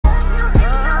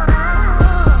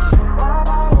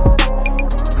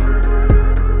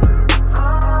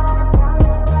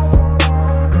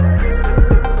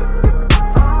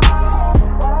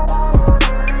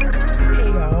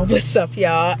off,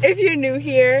 y'all. If you're new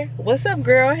here, what's up,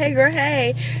 girl? Hey, girl,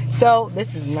 hey. So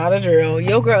this is not a drill.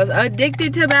 Your girl's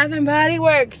addicted to Bath and Body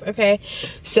Works. Okay,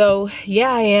 so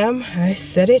yeah, I am. I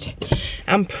said it.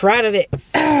 I'm proud of it.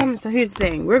 So here's the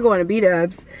thing. We're going to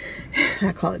B-Dubs.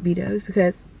 I call it B-Dubs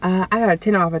because I got a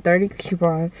 10 off a 30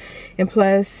 coupon, and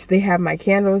plus they have my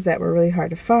candles that were really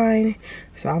hard to find,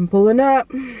 so I'm pulling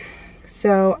up.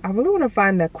 So I really want to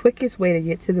find the quickest way to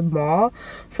get to the mall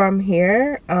from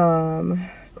here,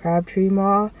 Crabtree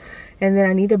Mall, and then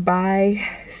I need to buy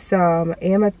some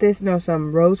amethyst, no,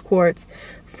 some rose quartz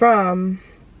from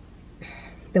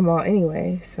the mall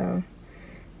anyway. So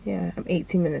yeah, I'm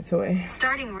 18 minutes away.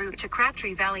 Starting route to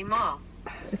Crabtree Valley Mall.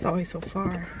 It's always so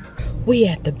far. We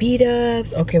at the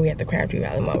B-Dubs. Okay, we at the Crabtree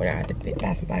Valley Mall. We're not at the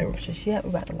Bath and Body Works just yet. We're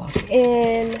about to walk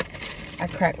in. I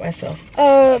cracked myself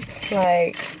up.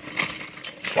 Like,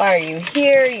 why are you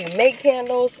here? You make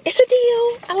candles. It's a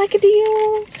deal. I like a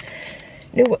deal.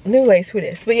 New lace with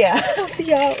this. But yeah, I'll see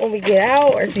y'all when we get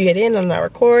out, or if you get in and not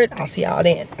record, I'll see y'all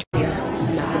then. Bath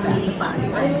and Body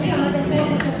Works.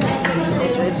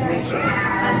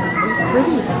 It's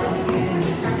pretty.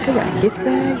 They got gift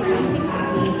bags.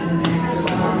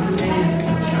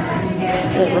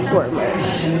 Didn't report much.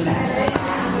 I don't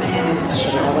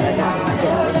know what I got.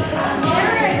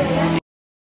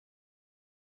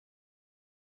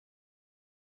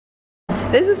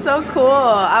 This is so cool.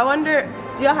 I wonder,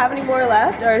 do y'all have any more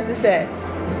left, or is this it?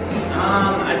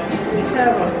 I think we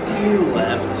have a few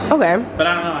left. Okay. But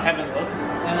I don't know, I haven't looked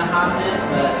in a hot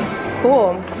minute, but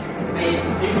cool. They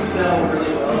do sell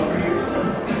really well over here, so.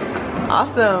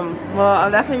 Awesome. Well,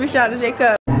 I'll definitely reach out to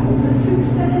Jacob. That was a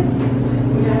success.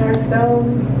 We got our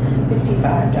stones,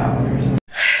 $55.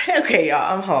 Okay,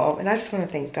 y'all, I'm home, and I just want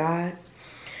to thank God.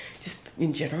 Just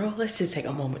in general, let's just take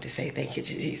a moment to say thank you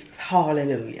to Jesus.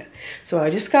 Hallelujah. So I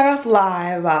just got off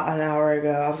live about an hour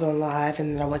ago. I was on live,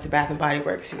 and then I went to Bath and Body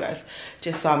Works. You guys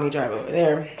just saw me drive over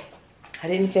there. I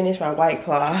didn't finish my White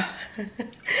Claw.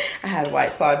 I had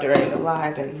White Claw during the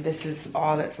live, and this is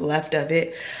all that's left of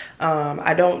it.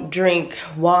 I don't drink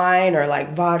wine or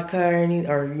like vodka or any,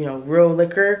 or you know, real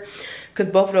liquor,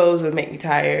 because both of those would make me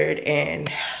tired and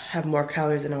have more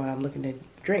calories than what I'm looking to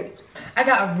drink. I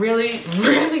got a really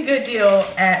good deal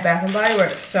at Bath and Body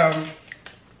Works. So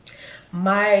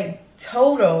my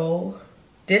total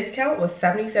discount was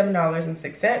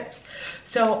 $77.06.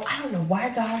 So I don't know why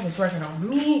God was working on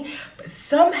me, but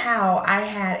somehow I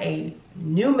had a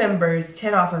new members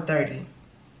 10 off of 30.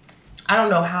 I don't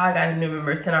know how I got a new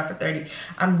member 10 off of 30.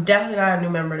 I'm definitely not a new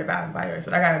member to Bath and Body Works,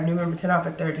 but I got a new member 10 off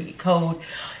of 30 code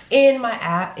in my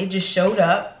app. It just showed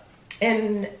up.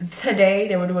 And today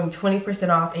they were doing 20%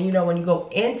 off, and you know, when you go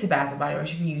into Bath and Body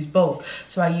Works, you can use both.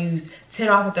 So I used 10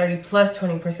 off of 30 plus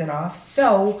 20% off.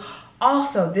 So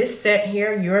also this scent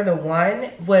here, You're the One,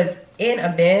 was in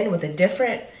a bin with a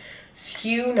different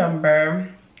SKU number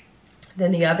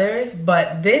than the others,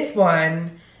 but this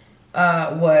one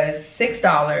was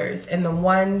 $6, and the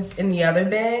ones in the other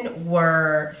bin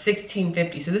were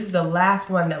 $16.50. So this is the last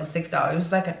one that was $6. It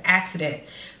was like an accident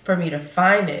for me to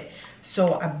find it.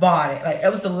 So I bought it. Like,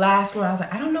 it was the last one. I was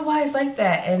like, I don't know why it's like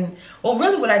that. And well,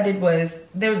 really what I did was,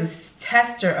 there was a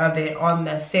tester of it on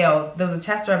the sales. There was a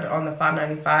tester of it on the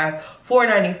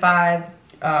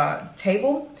 $4.95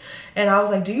 table. And I was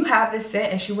like, do you have this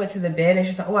scent? And she went to the bin, and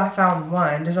she's like, oh, I found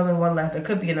one. There's only one left. It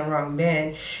could be in the wrong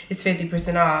bin. It's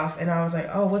 50% off. And I was like,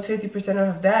 oh, what's 50%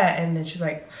 off that? And then she's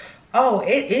like, oh,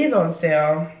 it is on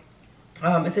sale.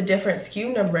 It's a different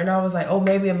SKU number. And I was like, oh,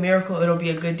 maybe a miracle, it'll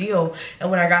be a good deal. And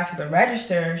when I got to the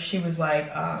register, she was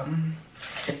like,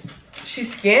 she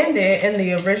scanned it, and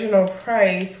the original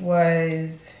price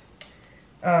was,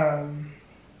 I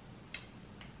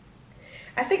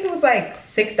think it was like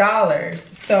 $6.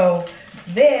 So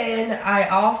then I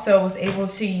also was able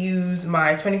to use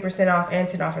my 20% off and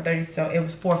 10 off for 30. So it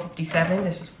was $4.57.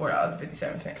 This was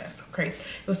 $4.57. That's so crazy.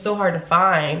 It was so hard to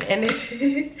find. And I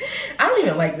don't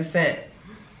even like the scent.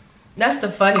 That's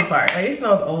the funny part. Like, it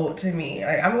smells old to me.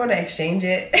 Like, I'm gonna exchange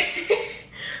it.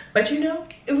 But you know,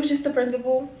 it was just the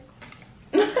principle.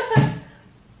 That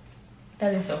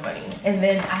is so funny. And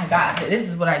then I got, this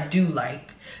is what I do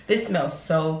like. This smells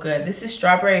so good. This is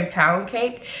strawberry pound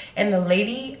cake. And the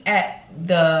lady at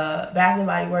the Bath and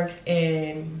Body Works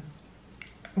in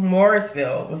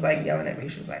Morrisville was like yelling at me.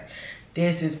 She was like,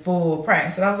 this is full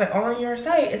price. And I was like, on your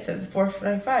site it says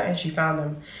 $4.95. And she found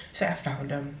them. She said, I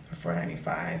found them for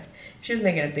 $4.95. She was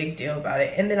making a big deal about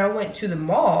it. And then I went to the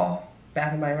mall,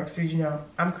 Bath and Body Works, because you know,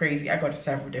 I'm crazy. I go to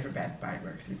several different Bath and Body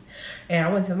Works. And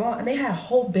I went to the mall, and they had a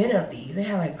whole bin of these. They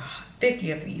had like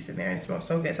 50 of these in there, and it smelled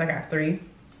so good. So I got 3.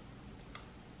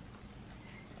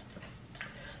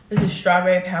 This is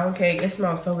strawberry pound cake. It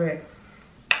smells so good.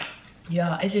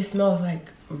 Y'all, it just smells like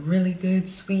really good,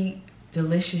 sweet,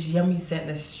 delicious, yummy scent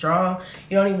that's strong.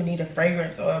 You don't even need a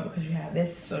fragrance oil because you have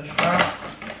this so strong.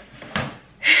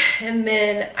 And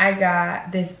then I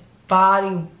got this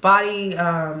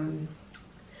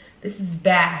this is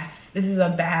bath. This is a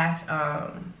bath,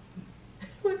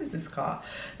 what is this called?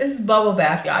 This is bubble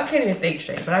bath, y'all. I can't even think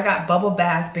straight, but I got bubble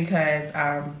bath because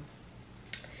I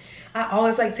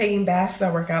always like taking baths because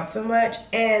I work out so much.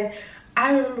 And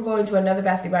I remember going to another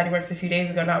Bath & Body Works a few days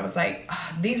ago and I was like,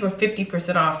 oh, these were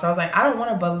 50% off. So I was like, I don't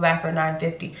want a bubble bath for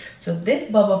 $9.50. So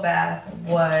this bubble bath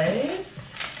was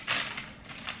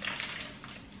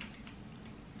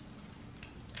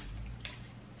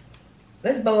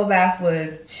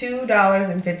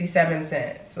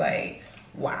 $2.57. Like,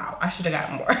 wow, I should have got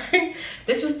more.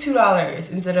 This was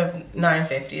 $2 instead of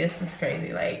 $9.50. This is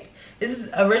crazy. Like, this is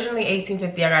originally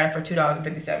 $18.50. I got it for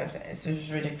 $2.57. This is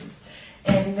ridiculous.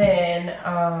 And then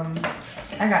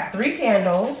I got 3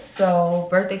 candles. So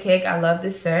birthday cake, I love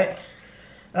this scent.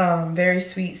 Very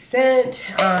sweet scent.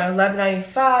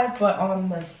 $11.95, but on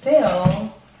the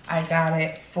sale I got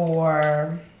it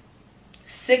for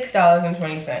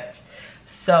 $6.20.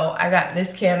 So I got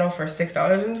this candle for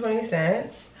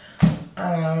 $6.20.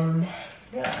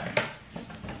 Yeah.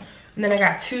 And then I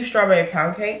got 2 strawberry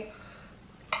pound cake,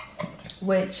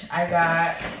 which I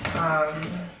got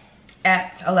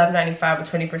at $11.95 with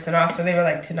 20% off. So they were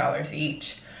like $10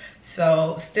 each.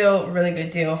 So still really good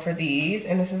deal for these.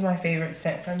 And this is my favorite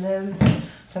scent from them.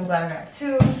 So I'm glad I got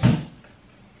 2.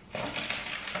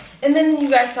 And then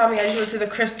you guys saw me, I just went to the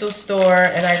crystal store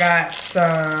and I got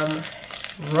some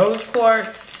rose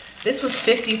quartz. This was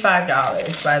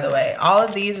 $55, by the way. All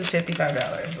of these was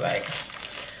 $55. Like,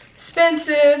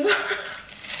 expensive.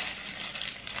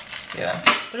 Yeah,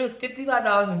 but it was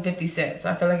 $55.50.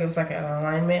 I feel like it was like an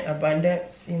alignment,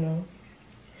 abundance, you know.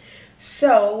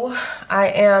 So I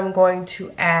am going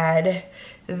to add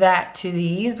that to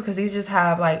these because these just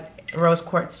have like rose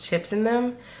quartz chips in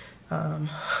them.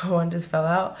 One just fell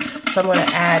out, so I'm going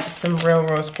to add some real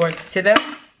rose quartz to them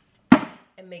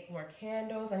and make more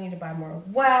candles. I need to buy more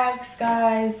wax,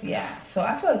 guys. Yeah, so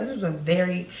I feel like this was a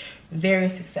very, very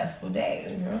successful day,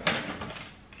 you know.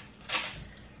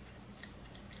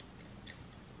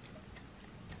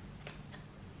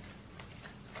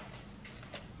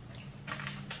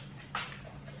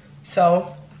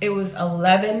 So it was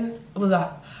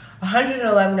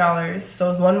 $111,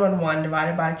 so it's 111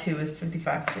 divided by 2 is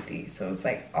 55.50. So it's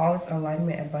like all this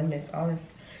alignment, abundance, all the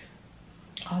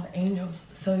angels.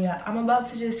 So yeah, I'm about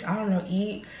to just, I don't know,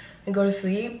 eat and go to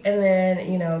sleep. And then,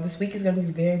 you know, this week is gonna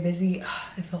be very busy.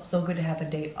 It felt so good to have a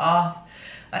day off.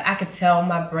 Like, I could tell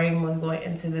my brain was going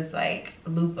into this like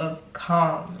loop of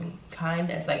calm and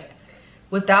kindness. Like,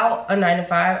 without a 9 to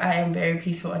 5, I am very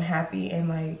peaceful and happy and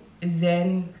like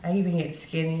zen. I even get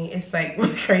skinny. It's like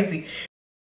really crazy.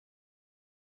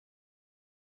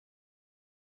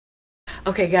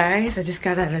 Okay guys, I just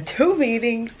got out of 2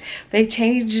 meetings. They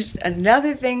changed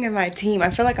another thing in my team. I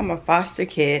feel like I'm a foster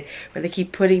kid where they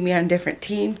keep putting me on different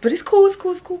teams, but it's cool, it's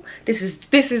cool, it's cool. This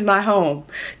is my home.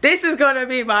 This is gonna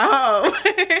be my home.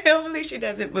 Hopefully she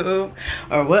doesn't move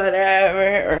or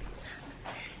whatever.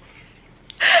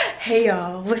 Hey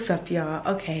y'all, what's up y'all?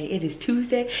 Okay, it is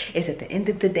Tuesday. It's at the end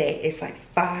of the day. It's like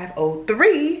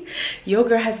 5:03. Your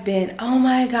girl has been, oh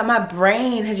my god, my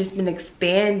brain has just been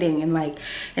expanding and like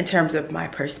in terms of my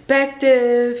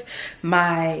perspective,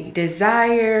 my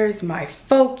desires, my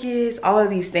focus, all of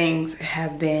these things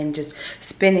have been just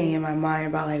spinning in my mind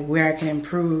about like where I can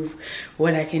improve,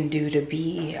 what I can do to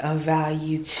be of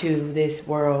value to this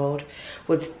world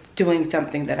with doing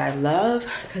something that I love.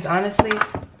 Because honestly,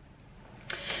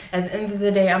 at the end of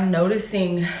the day, I'm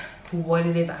noticing what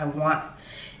it is I want.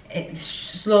 And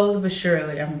slowly but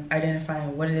surely, I'm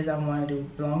identifying what it is I want to do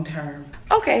long term.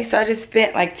 Okay, so I just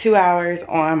spent like 2 hours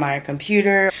on my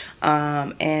computer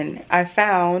and I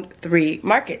found 3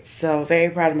 markets. So very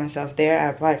proud of myself there. I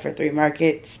applied for 3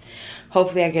 markets.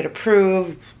 Hopefully I get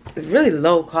approved. It's really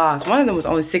low cost. One of them was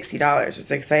only $60, which is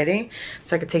exciting.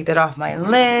 So I could take that off my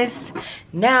list.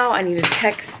 Now I need to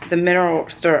text the mineral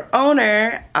store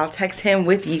owner. I'll text him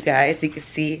with you guys so you can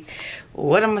see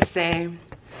what I'm gonna say.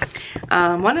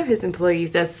 One of his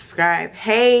employees does subscribe.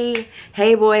 Hey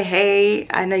boy, hey,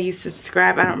 I know you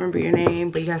subscribe. I don't remember your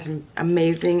name, but you got some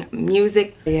amazing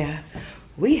music. Yeah,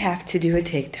 we have to do a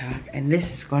TikTok and this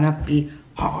is gonna be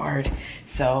hard.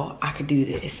 So I could do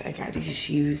this. I gotta just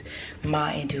use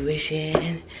my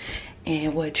intuition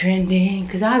and what trending,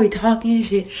 because I be talking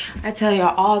shit. I tell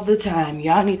y'all all the time,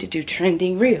 y'all need to do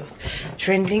trending reels,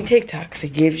 trending TikToks. It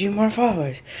gives you more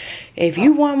followers. If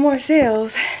you want more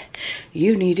sales,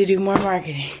 you need to do more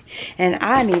marketing. And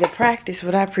I need to practice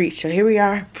what I preach. So here we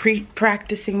are,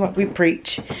 practicing what we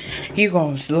preach. You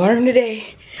gonna learn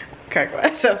today. Crack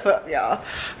myself up, y'all.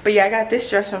 But yeah, I got this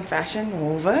dress from Fashion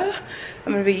Nova.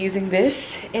 I'm gonna be using this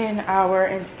in our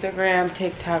Instagram,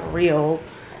 TikTok reel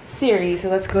series. So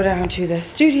let's go down to the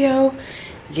studio,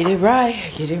 get it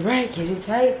right, get it right, get it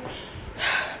tight.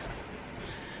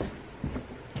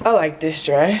 I like this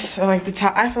dress. I like the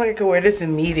top. I feel like I could wear this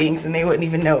in meetings and they wouldn't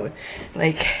even know it.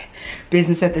 Like,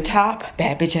 business at the top,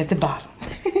 bad bitch at the bottom.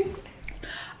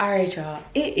 All right, y'all.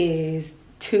 It is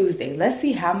Tuesday. Let's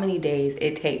see how many days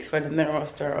it takes for the mineral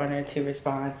store owner to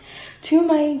respond to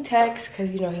my text,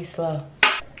 because you know he's slow.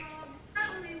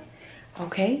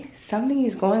 Okay, something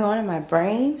is going on in my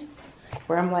brain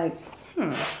where I'm like,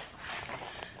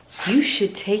 you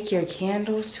should take your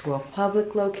candles to a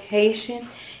public location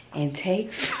and take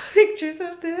pictures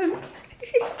of them.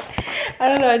 I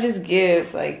don't know, it just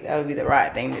gives like that would be the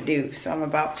right thing to do. So I'm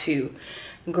about to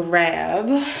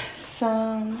grab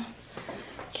some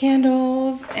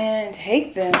candles and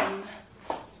take them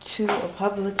to a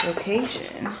public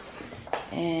location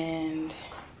and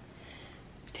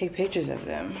take pictures of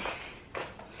them.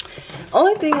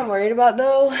 Only thing I'm worried about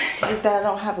though is that I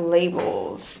don't have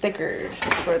labels, stickers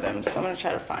for them. So I'm gonna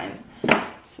try to find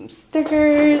some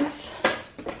stickers.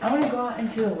 I want to go out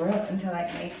into the world, into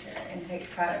like nature, and take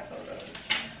product photos.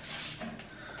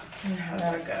 I wonder how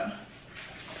that'll go.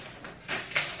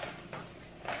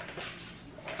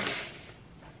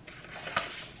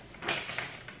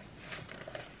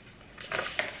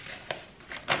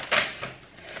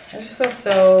 I just feel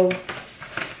so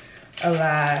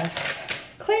alive.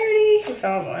 Clarity, we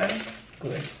found one.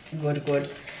 Good, good, good.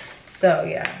 So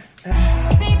yeah.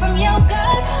 Speak from your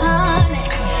gut, honey.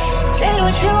 Say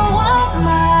what you want,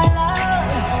 my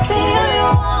love. Be who you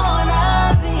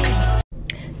wanna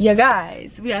be. Yeah,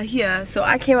 guys, we are here. So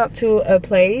I came up to a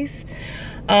place.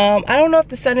 I don't know if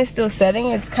the sun is still setting.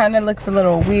 It kind of looks a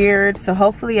little weird. So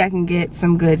hopefully I can get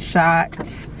some good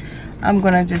shots. I'm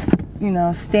gonna just, you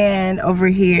know, stand over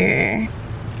here.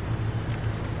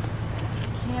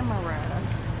 Camera.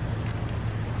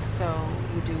 So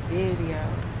you do video.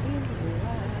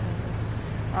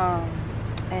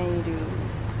 And you do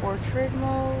portrait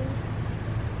mode,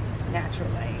 natural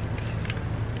light.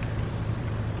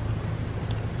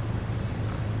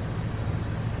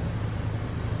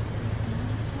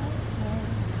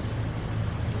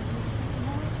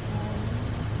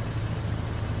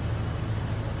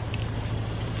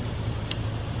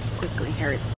 Quickly,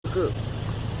 hurry, good.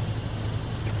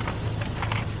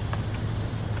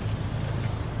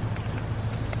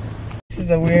 This is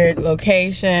a weird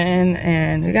location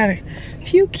and we got a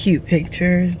few cute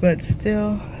pictures, but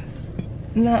still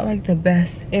not like the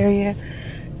best area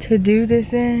to do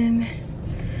this in.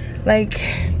 Like,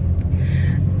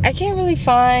 I can't really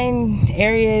find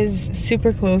areas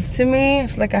super close to me. I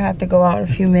feel like I have to go out a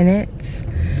few minutes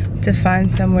to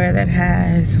find somewhere that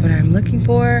has what I'm looking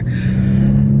for.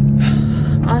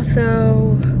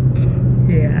 Also,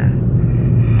 yeah.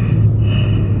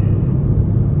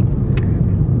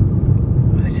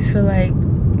 I feel like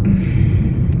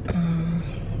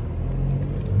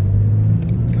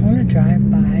I want to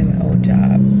drive by my old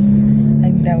job.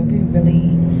 Like that would be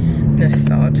really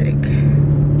nostalgic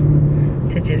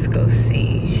to just go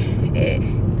see it.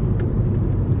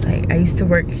 Like I used to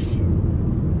work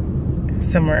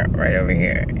somewhere right over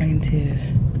here and to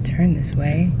turn this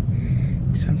way.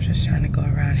 So I'm just trying to go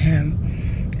around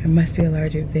him. There must be a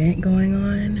large event going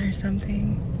on or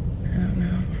something. I don't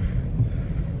know.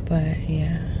 But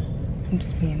yeah. I'm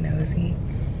just being nosy.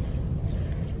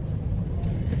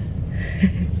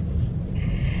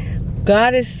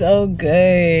 God is so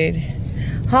good.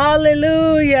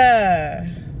 Hallelujah.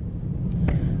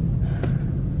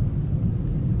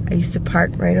 I used to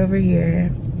park right over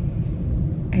here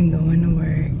and go into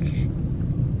work.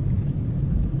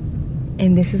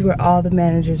 And this is where all the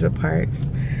managers would park.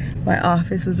 My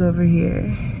office was over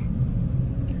here.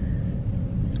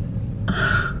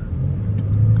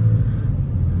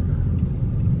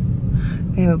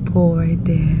 They have a pool right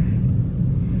there.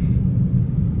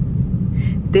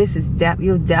 This is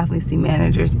you'll definitely see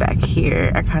managers back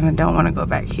here. I kind of don't want to go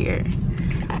back here,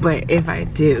 but if I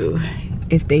do,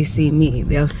 if they see me,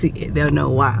 they'll see it. They'll know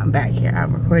why I'm back here.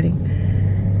 I'm recording.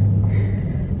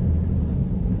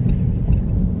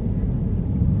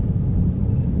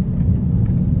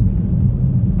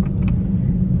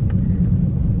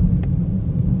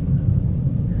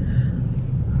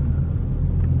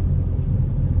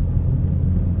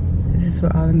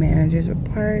 Where all the managers would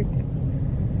park.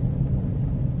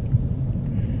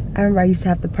 I remember I used to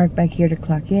have to park back here to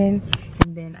clock in,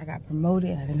 and then I got got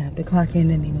promoted. I didn't have to clock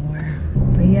in anymore.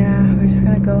 But yeah, we're just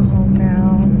gonna go home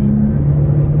now.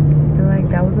 I feel like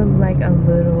that was like a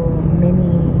little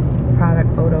mini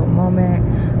product photo moment.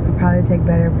 I'll probably take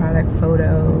better product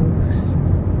photos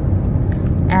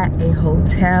at a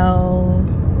hotel.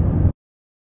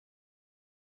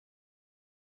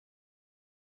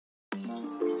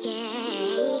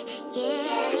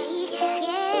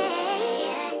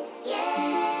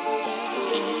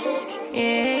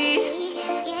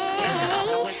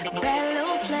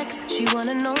 She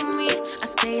wanna know me. I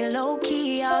stay low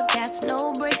key, all gas,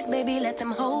 no brakes, baby. Let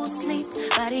them hoes sleep.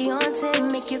 Body on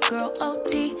 10, make your girl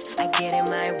OD. I get in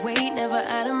my way, never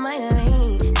out of my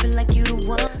lane. Feel like you the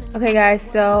one. Okay, guys,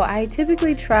 so I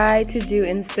typically try to do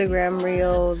Instagram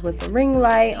reels with the ring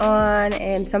light on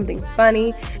and something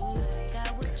funny.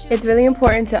 It's really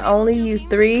important to only use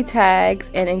 3 tags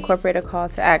and incorporate a call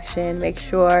to action. Make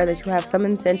sure that you have some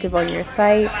incentive on your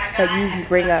site that you can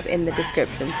bring up in the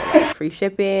description. So like free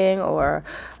shipping or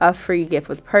a free gift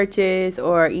with purchase,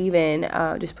 or even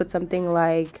just put something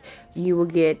like you will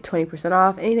get 20%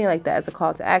 off, anything like that as a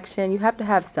call to action. You have to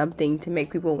have something to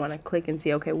make people want to click and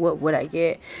see, okay, what would I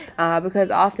get? Because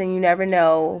often you never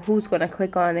know who's going to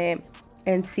click on it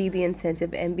and see the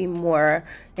incentive and be more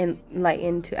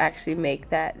enlightened to actually make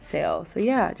that sale. So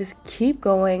yeah, just keep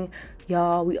going,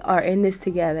 y'all. We are in this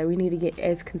together. We need to get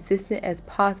as consistent as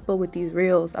possible with these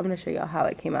reels. I'm gonna show y'all how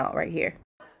it came out right here.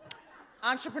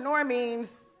 Entrepreneur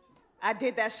means I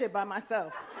did that shit by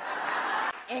myself.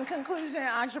 In conclusion,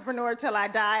 entrepreneur till I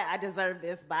die. I deserve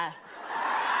this. Bye.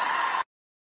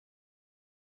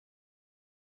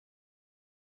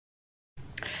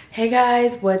 Hey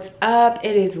guys, what's up?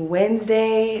 It is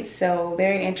Wednesday, so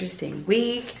very interesting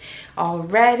week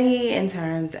already in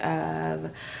terms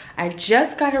of, I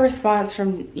just got a response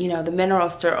from, the mineral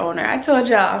store owner. I told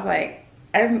y'all, I was like,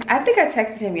 I think I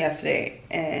texted him yesterday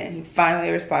and he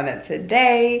finally responded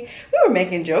today. We were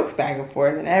making jokes back and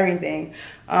forth and everything.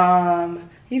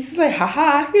 He's just like,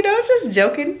 haha, just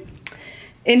joking.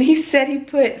 And he said he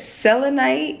put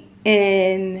selenite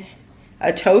in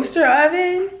a toaster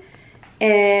oven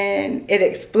and it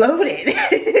exploded.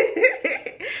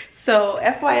 So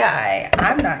FYI,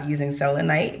 I'm not using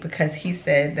selenite because he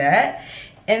said that.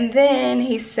 And then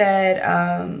he said,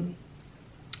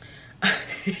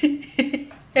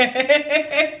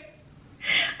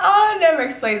 I'll never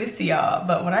explain this to y'all,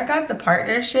 but when I got the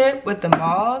partnership with the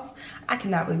malls, I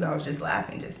cannot believe I was just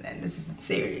laughing just then. This isn't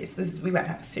serious. We about to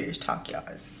have a serious talk, y'all.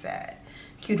 It's sad.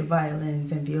 Cue the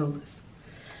violins and violas.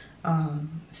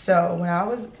 So when I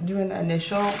was doing the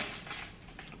initial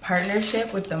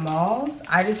partnership with the malls,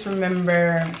 I just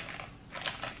remember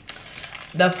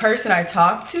the person I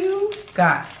talked to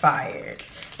got fired.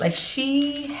 Like,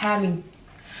 she had me,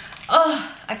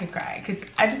 I could cry because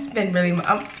I just been really,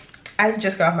 I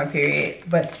just got off my period,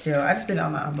 but still, I just been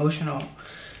on my emotional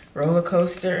roller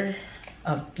coaster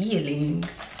of feelings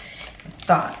and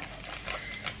thoughts.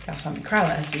 Y'all saw me cry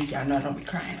last week. Y'all know I don't be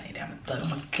crying like that. I'm a thug.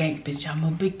 I'm a gang bitch. I'm a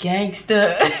big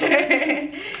gangster.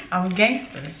 I'm a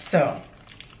gangster. So,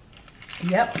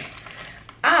 yep.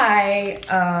 I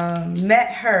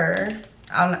met her.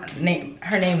 Her name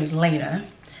is Lena.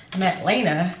 I met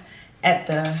Lena at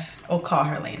the, we'll call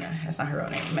her Lena. That's not her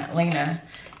real name. I met Lena.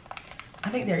 I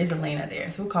think there is a Lena there.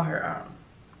 So we'll call her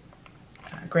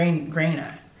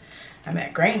Graina. I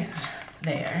met Graina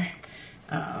there.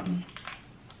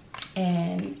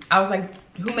 And I was like,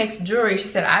 who makes jewelry? She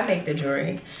said, I make the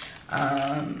jewelry.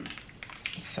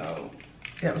 So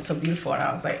that was so beautiful. And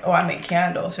I was like, oh, I make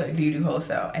candles. She's like, do you do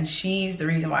wholesale? And she's the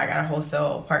reason why I got a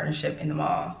wholesale partnership in the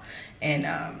mall. And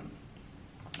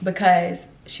because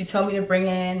she told me to bring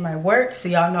in my work. So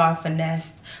y'all know I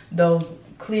finessed those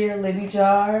clear Libby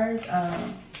jars.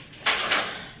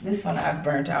 This one I've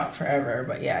burnt out forever.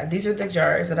 But yeah, these are the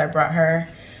jars that I brought her.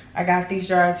 I got these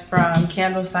jars from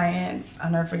Candle Science. I'll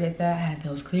never forget that. I had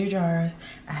those clear jars.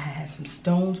 I had some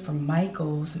stones from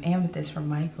Michael's, some amethyst from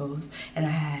Michael's, and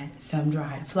I had some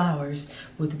dried flowers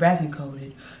with resin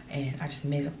coated. And I just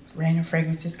made up random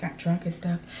fragrances, got drunk and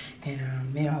stuff,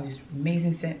 and made all these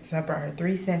amazing scents. I brought her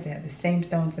 3 scents. They had the same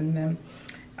stones in them.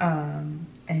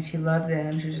 And she loved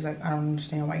them. She was just like, I don't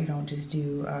understand why you don't just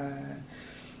do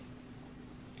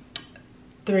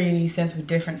 3 scents with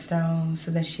different stones.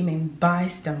 So then she made me buy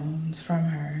stones from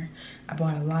her. I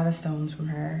bought a lot of stones from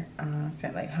her.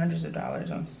 Spent like hundreds of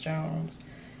dollars on stones.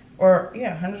 Or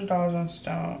yeah, hundreds of dollars on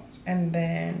stones. And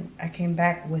then I came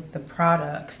back with the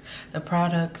products. The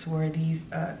products were these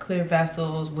clear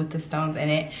vessels with the stones in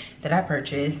it that I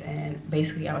purchased. And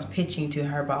basically I was pitching to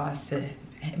her boss to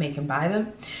make him buy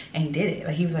them, and he did it.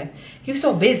 Like he was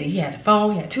so busy. He had a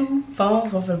phone, he had 2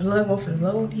 phones, one for the plug, one for the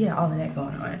load. He had all of that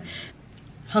going on.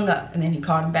 Hung up, and then he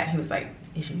called him back. He was like,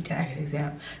 it should be tax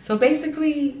exempt. So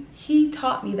basically he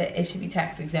taught me that it should be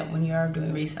tax exempt when you are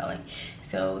doing reselling.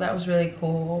 So that was really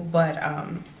cool. But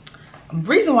the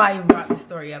reason why I even brought this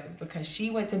story up is because she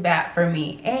went to bat for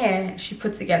me, and she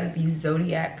put together these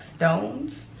zodiac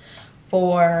stones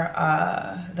for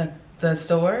the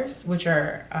stores, which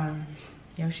are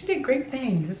you know, she did great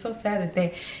things. It's so sad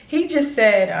that he just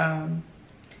said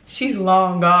she's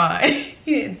long gone.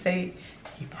 He didn't say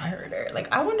he fired her.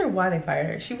 Like, I wonder why they fired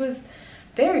her. She was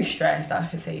very stressed, I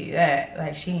can say that.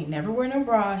 Like, she ain't never wear no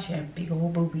bra. She had big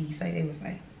old boobies, like it was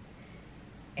like,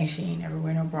 and she ain't never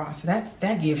wear no bra. So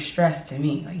that gives stress to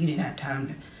me. Like, you didn't have time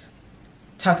to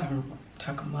tuck him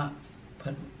up,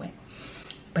 put him away.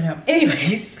 But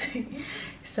anyways,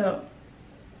 so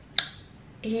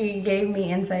he gave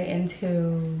me insight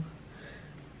into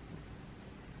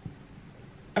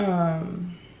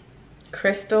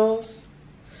crystals,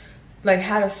 like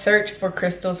how to search for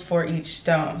crystals for each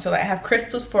stone. So like I have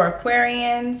crystals for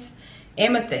Aquarians,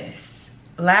 amethyst,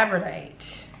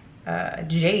 labradorite,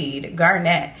 jade,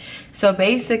 garnet. So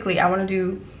basically I want to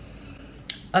do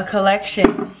a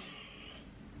collection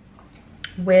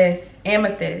with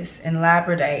amethyst and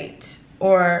labradorite,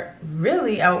 or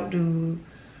really I would do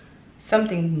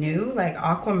something new like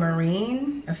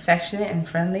aquamarine, affectionate and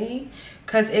friendly,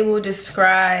 because it will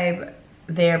describe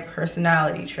their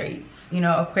personality traits. You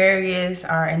know, Aquarius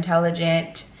are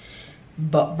intelligent,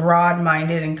 but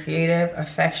broad-minded and creative,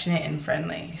 affectionate and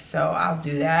friendly. So I'll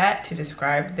do that to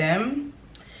describe them.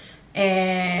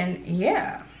 And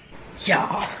yeah,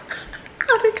 y'all,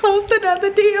 I done closed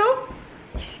another deal.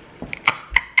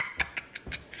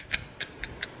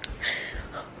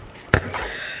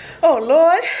 Oh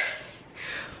Lord,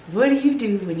 what do you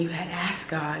do when you had asked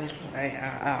God? It's like,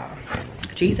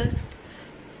 Jesus,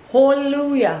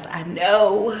 hallelujah, I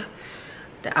know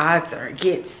the odds are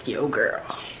against your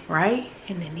girl, right?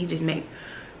 And then he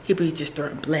be just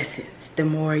throwing blessings the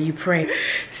more you pray.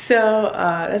 So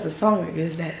that's a song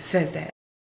that says that.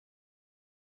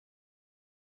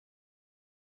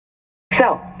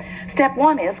 So, step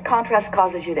 1 is contrast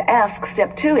causes you to ask.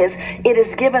 Step 2 is it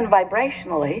is given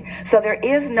vibrationally, so there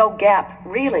is no gap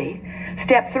really.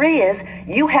 Step 3 is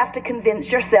you have to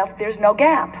convince yourself there's no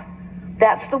gap.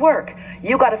 That's the work.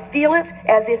 You got to feel it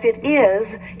as if it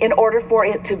is in order for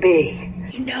it to be.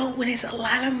 You know, when it's a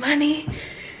lot of money,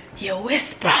 you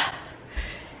whisper.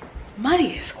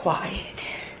 Money is quiet.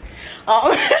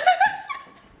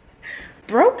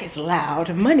 Broke is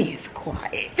loud, money is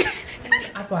quiet.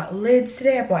 I bought lids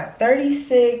today. I bought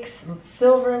 36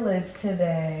 silver lids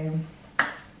today.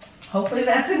 Hopefully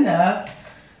that's enough.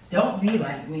 Don't be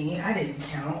like me. I didn't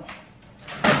count.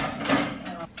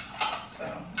 So,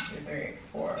 2, 3,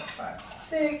 4, 5,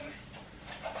 6,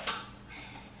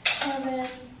 7.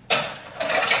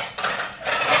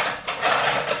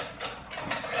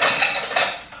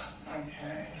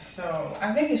 Okay, so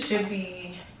I think it should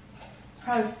be,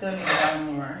 probably still need to buy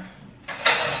more.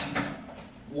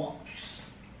 Whoops.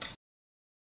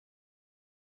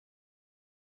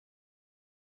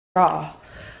 Raw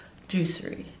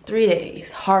juicery, 3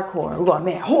 days, hardcore. We're going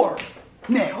man horror.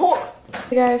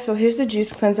 Hey guys, so here's the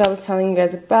juice cleanse I was telling you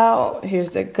guys about.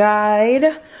 Here's the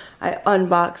guide. I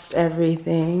unboxed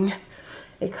everything.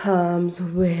 It comes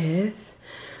with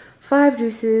 5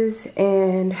 juices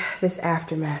and this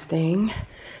aftermath thing.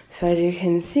 So as you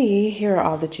can see, here are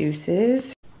all the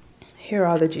juices. Here are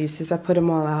all the juices. I put them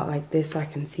all out like this so I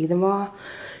can see them all.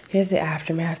 Here's the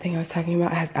aftermath thing I was talking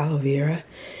about. It has aloe vera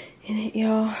in it,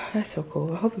 y'all. That's so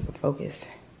cool. I hope you can focus.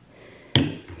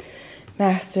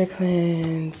 Master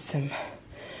cleanse, some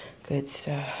good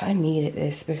stuff. I needed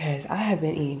this because I have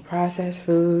been eating processed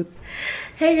foods.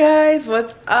 Hey guys,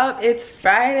 what's up? It's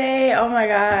Friday. Oh my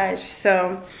gosh.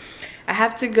 So I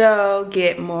have to go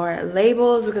get more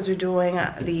labels because we're doing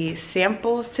the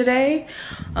samples today.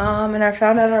 And I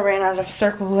found out I ran out of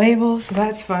circle labels, so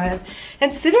that's fun.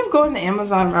 Instead of going the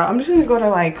Amazon route, I'm just gonna go to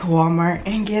like Walmart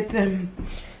and get them.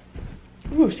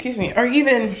 Ooh, excuse me. Or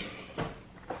even,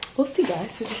 we'll see guys.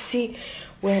 So just see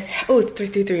where, oh, it's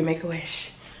 333, make a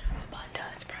wish.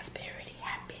 Abundance, prosperity,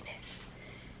 happiness,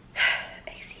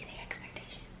 exceeding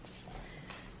expectations.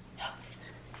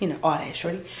 You know, all that,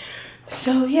 shorty.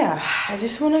 So yeah, I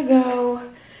just want to go.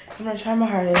 I'm gonna try my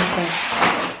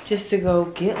hardest just to go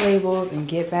get labels and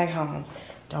get back home.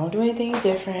 Don't do anything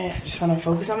different. Just want to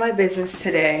focus on my business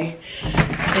today,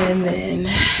 and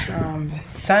then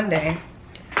Sunday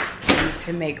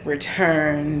to make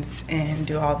returns and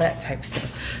do all that type of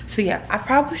stuff. So yeah, I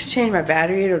probably should change my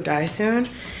battery. It'll die soon.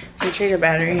 We change the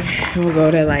battery and we'll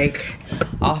go to like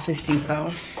Office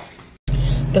Depot.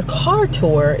 The car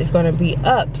tour is gonna be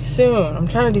up soon. I'm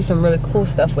trying to do some really cool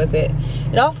stuff with it.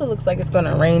 It also looks like it's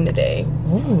gonna rain today.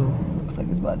 Ooh, looks like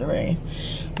it's about to rain.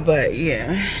 But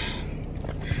yeah,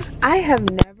 I have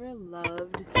never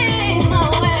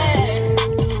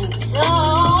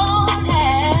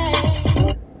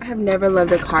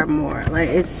loved a car more. Like,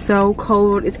 it's so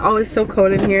cold. It's always so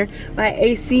cold in here. My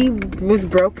AC was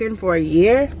broken for a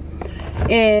year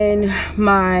in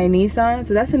my Nissan,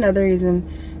 so that's another reason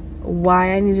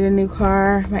why I needed a new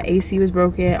car. My AC was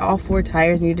broken. All 4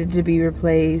 tires needed to be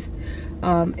replaced.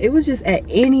 It was just at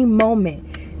any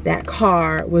moment that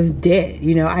car was dead.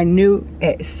 You know, I knew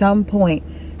at some point.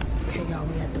 Okay, y'all,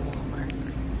 we at the Walmart.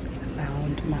 I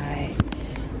found my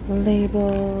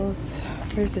labels.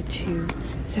 Here's the 2,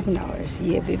 $7.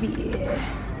 Yeah, baby, yeah.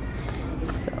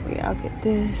 So yeah, I'll get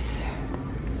this.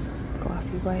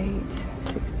 Glossy white,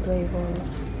 60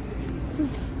 labels.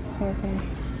 Same thing.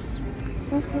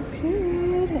 Okay,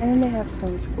 period. And they have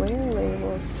some square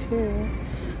labels too.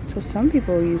 So some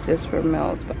people use this for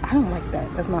melts, but I don't like that.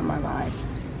 That's not my vibe.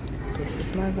 This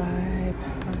is my vibe.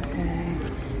 Okay.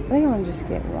 I think I'm gonna just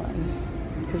get one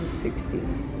because it's 60.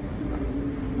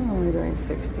 I'm only doing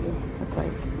 60. That's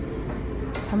like,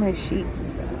 how many sheets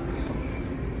is that?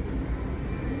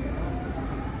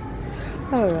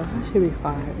 I don't know. That should be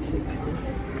 5, 60.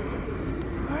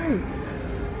 Alright.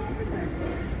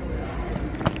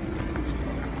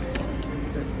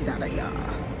 Let's get out of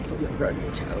y'all. We're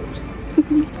running chose.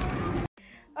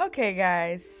 Okay,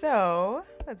 guys. So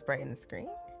let's brighten the screen.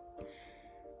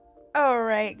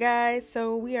 Alright, guys,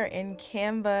 so we are in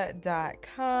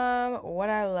canva.com. What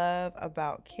I love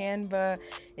about Canva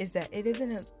is that it is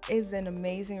an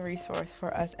amazing resource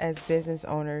for us as business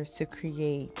owners to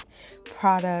create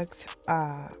products,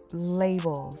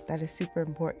 labels. That is super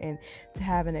important, to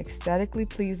have an aesthetically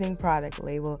pleasing product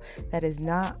label that is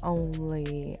not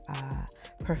only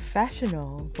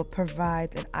professional but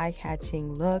provides an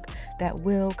eye-catching look that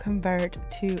will convert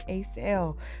to a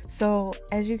sale. So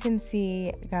as you can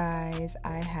see, guys,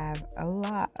 I have a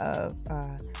lot of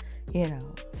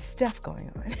stuff going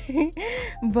on.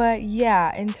 But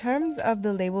yeah, in terms of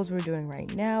the labels we're doing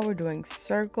right now, we're doing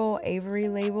circle Avery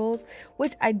labels,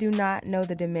 which I do not know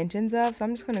the dimensions of, so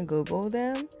I'm just gonna Google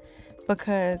them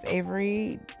because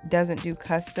Avery doesn't do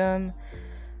custom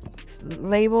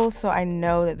labels, so I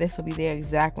know that this will be the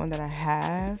exact one that I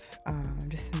have,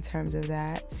 just in terms of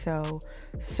that. So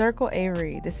circle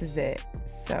Avery, this is it.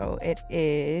 So it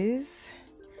is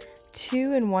 2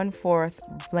 1/4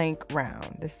 blank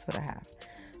round. This is what I have.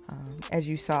 As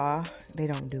you saw, they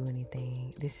don't do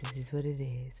anything. This is what it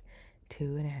is.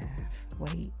 2 1/2.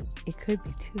 Wait, it could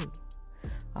be 2.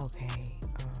 Okay.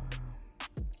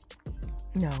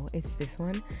 No, it's this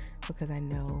one because I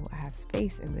know I have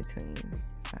space in between.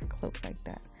 It's not close like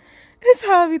that. That's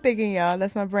how I be thinking, y'all.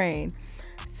 That's my brain.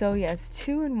 So yes,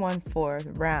 2 1/4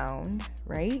 round,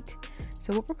 right?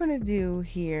 So what we're going to do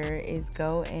here is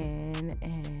go in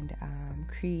and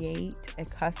create a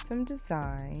custom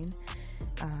design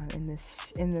in the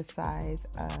size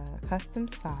custom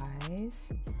size,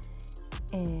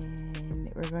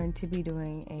 and we're going to be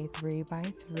doing a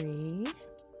 3x3.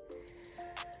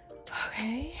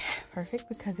 Okay, perfect,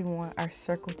 because we want our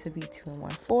circle to be 2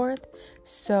 1/4.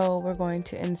 So we're going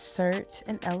to insert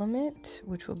an element,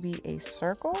 which will be a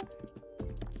circle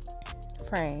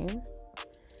frame.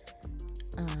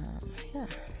 Yeah,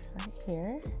 right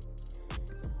here,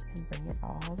 and bring it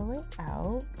all the way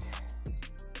out.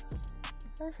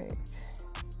 Perfect.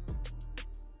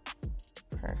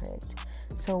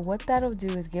 So what that'll do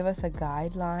is give us a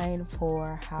guideline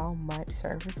for how much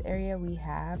surface area we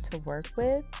have to work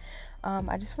with.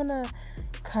 I just want to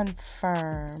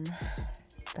confirm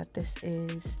that this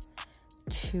is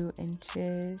 2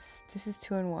 inches. This is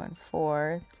 2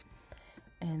 1/4,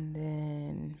 and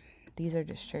then these are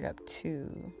just straight up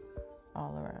 2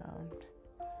 all around.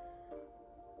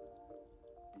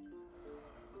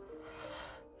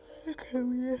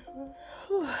 Okay,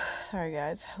 sorry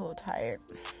guys, a little tired,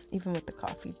 even with the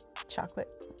coffee chocolate.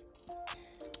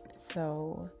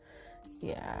 So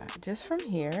yeah, just from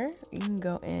here you can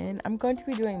go in. I'm going to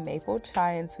be doing maple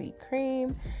chai and sweet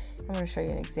cream. I'm going to show you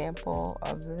an example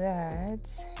of that,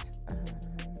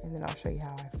 and then I'll show you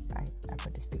how I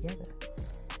put this together.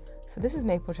 So this is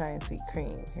maple chai and sweet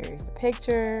cream. Here's the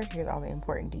picture. Here's all the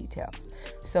important details.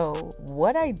 So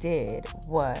what I did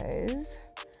was,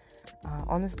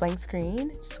 on this blank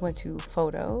screen, just went to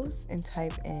photos and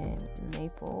type in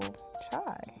maple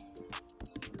chai.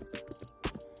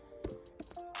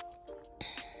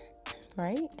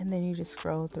 Right? And then you just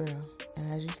scroll through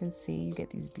And as you can see, you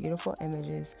get these beautiful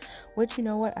images, which, you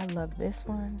know what, I love this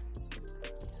one.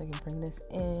 So you can bring this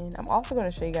in. I'm also going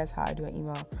to show you guys how I do a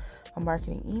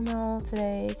marketing email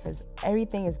today, because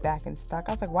everything is back in stock.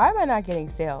 I was like, why am I not getting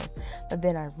sales? But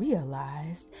then I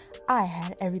realized I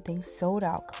had everything sold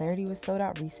out. Clarity was sold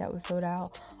out. Reset was sold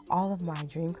out. All of my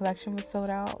dream collection was sold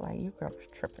out. Like, you girl was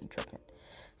tripping.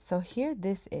 So here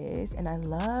this is, and I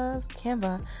love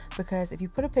Canva because if you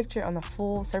put a picture on the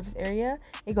full surface area,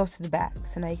 it goes to the back.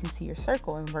 So now you can see your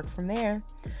circle and work from there.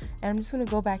 And I'm just going to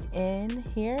go back in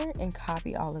here and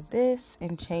copy all of this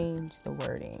and change the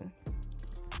wording.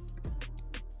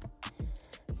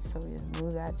 So we just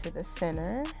move that to the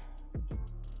center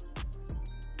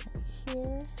right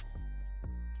here.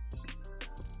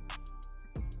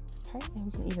 Okay, and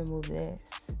we can even move this,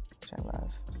 which I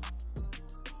love.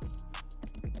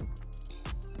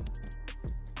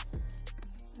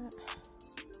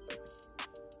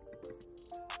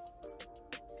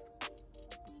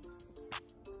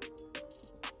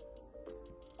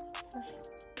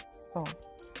 Boom.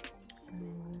 And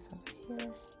then move this over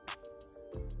here.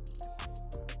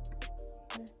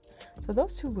 So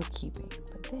those two we're keeping,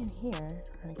 but then here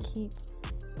we're gonna keep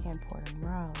Hanport and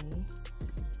Raleigh.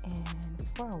 And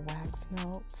for a wax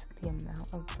melt, the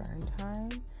amount of burn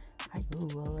time, I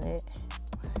Google it.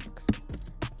 Wax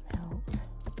melt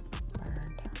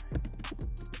burn time.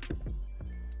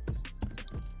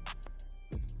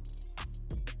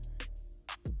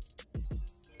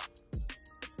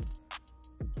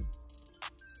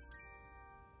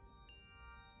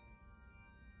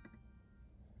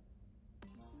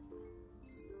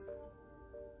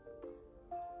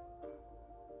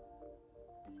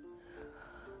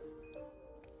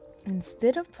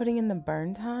 Instead of putting in the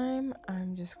burn time,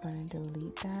 I'm just going to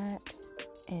delete that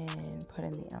and put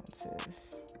in the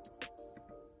ounces.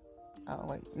 Oh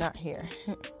wait, not here.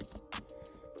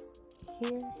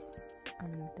 Here,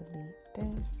 I'm going to delete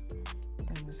this.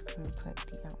 Then I'm just going to put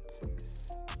the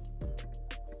ounces,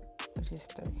 which is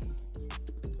 3.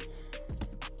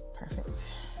 Perfect.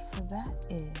 So that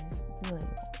is the label.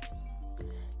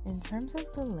 In terms of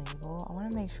the label, I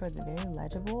want to make sure it's very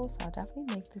legible, so I'll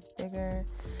definitely make this bigger,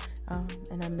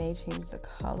 and I may change the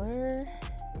color.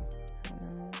 I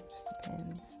don't know, just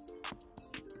depends.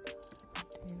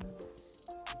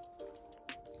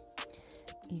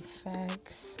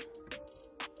 Effects.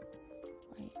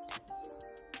 Wait.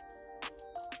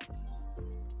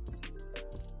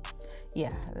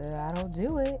 Yeah, that'll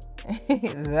do it.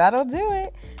 That'll do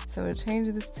it. So we'll change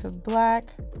this to black,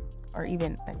 or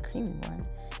even that creamy one.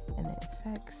 And then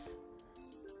effects,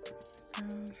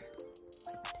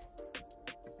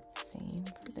 same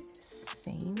for this,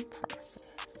 same process.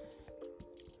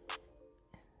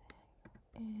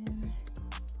 And then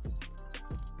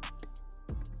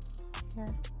here.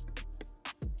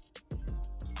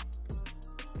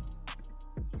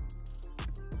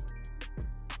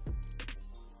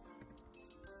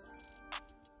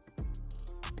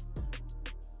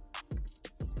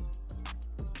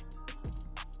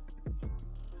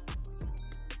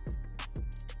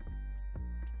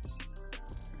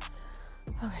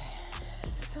 Okay,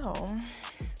 so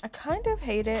I kind of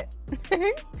hate it.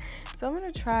 So I'm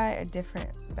going to try a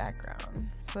different background.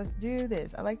 So let's do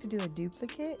this. I like to do a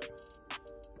duplicate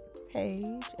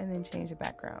page and then change the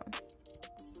background.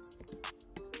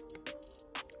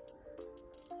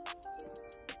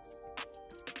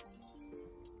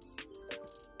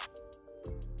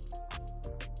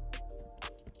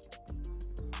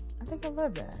 I think I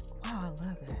love that. Wow, I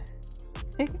love that.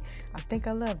 I think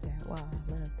I love that. Wow,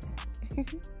 I love that.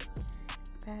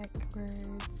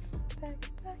 Backwards,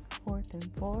 back, forth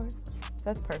and forth.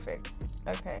 That's perfect.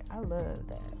 Okay, I love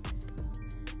that.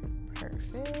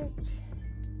 Perfect.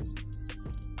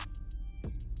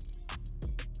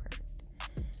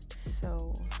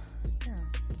 So, yeah.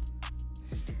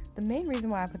 The main reason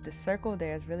why I put the circle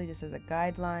there is really just as a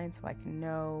guideline so I can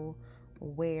know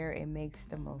where it makes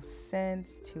the most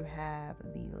sense to have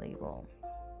the label.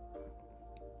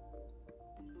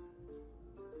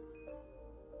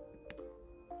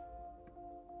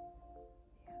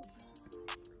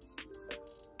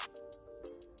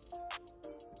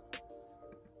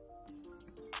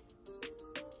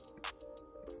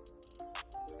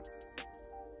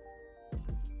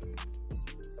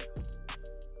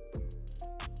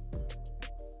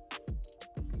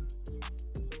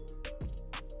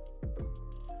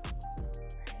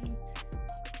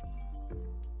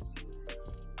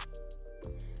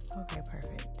 Okay,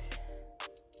 perfect.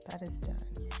 That is done.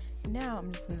 Now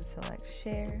I'm just going to select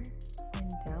share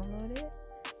and download it.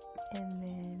 And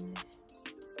then,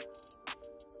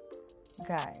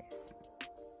 guys,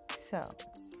 so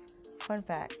Fun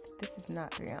fact, this is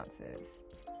not 3 ounces.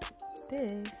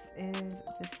 This is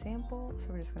the sample, so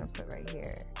we're just gonna put right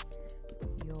here,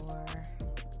 your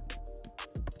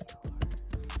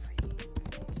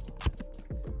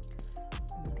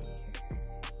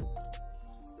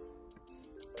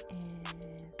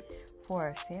for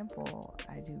a sample,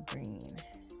 I do green.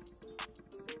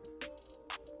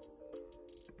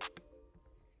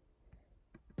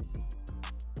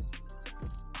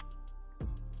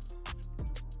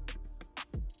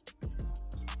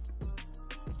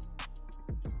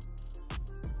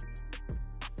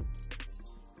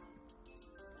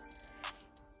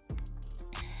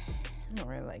 I don't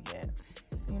really like it.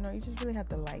 You know, you just really have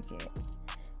to like it.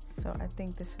 So I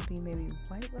think this would be maybe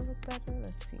white will look better.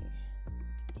 Let's see.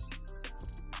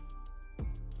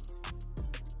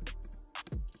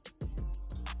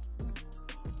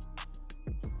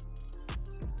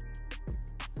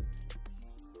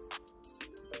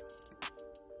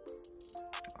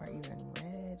 Or even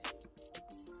red.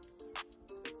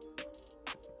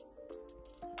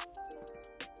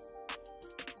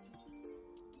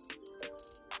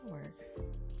 That works.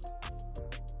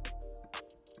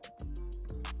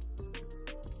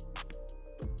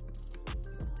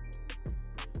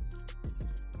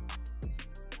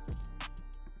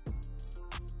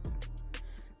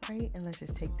 Right, and let's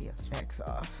just take the effects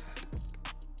off.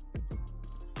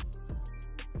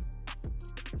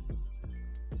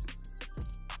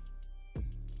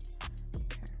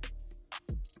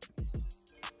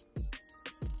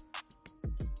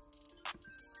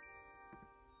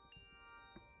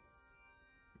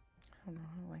 I don't know,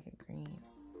 I don't like it green.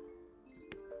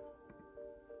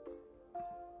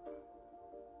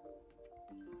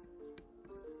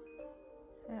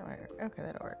 That'll work. Okay,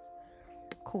 that'll work.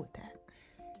 Cool with that.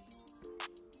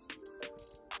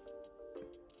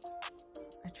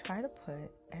 I try to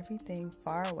put everything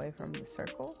far away from the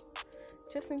circle,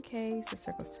 just in case the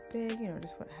circle's too big, you know,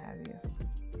 just what have you.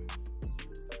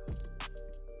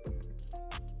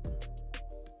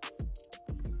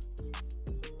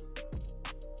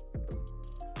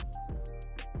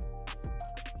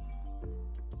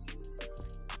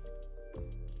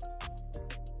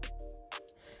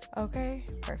 Okay,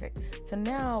 perfect. So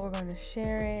now we're going to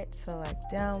share it,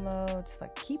 select download,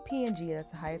 select keep PNG,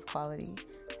 that's the highest quality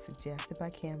suggested by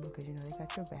Canva because you know they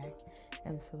got your back,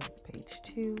 and select page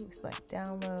 2, select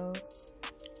download.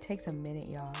 It takes a minute,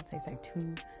 y'all. It takes like 2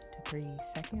 to 3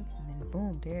 seconds, and then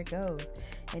boom, there it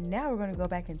goes. And now we're going to go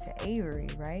back into Avery,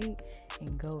 right,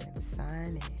 and go and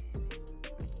sign in.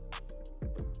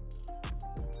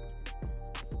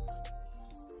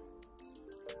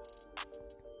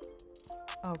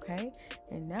 Okay,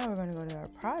 and now we're going to go to our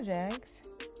projects.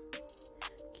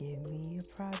 Give me a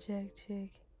project,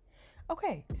 chick.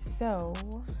 Okay, so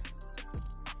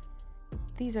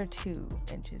these are 2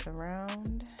 inches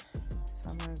around. So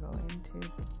I'm going to go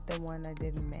into the one I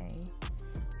did in May.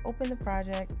 Open the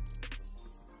project.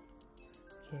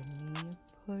 Give me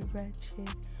a project, chick.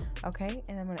 Okay,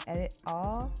 and I'm going to edit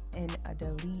all and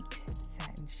delete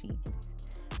satin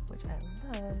sheets, which I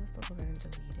love, but we're going to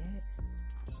delete it.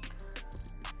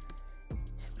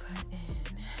 Put in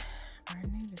our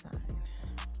new design.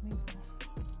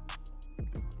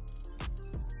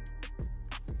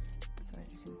 So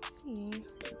as you can see,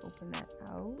 open that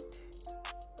out.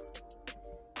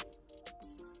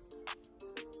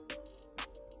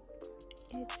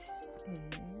 It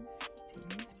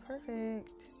is perfect.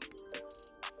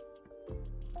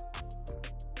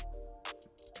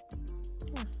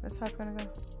 Yeah, that's how it's gonna go.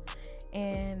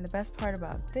 And the best part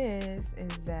about this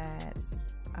is that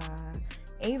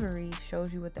Avery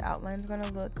shows you what the outline is going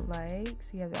to look like,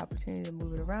 so you have the opportunity to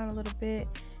move it around a little bit,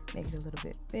 make it a little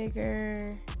bit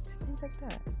bigger, just things like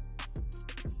that,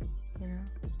 you know.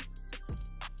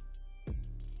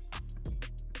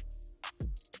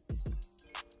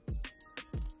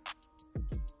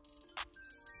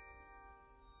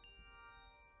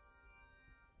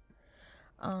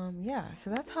 Yeah, so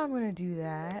that's how I'm going to do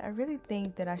that. I really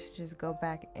think that I should just go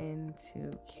back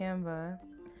into Canva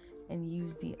and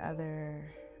use the other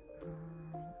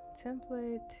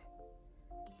template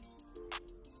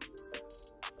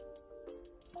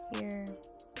here.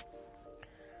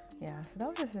 Yeah, so that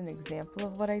was just an example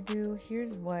of what I do.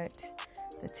 Here's what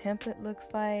the template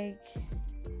looks like.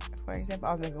 For example,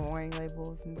 I was making warning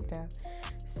labels and stuff.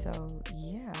 So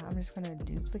yeah, I'm just gonna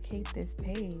duplicate this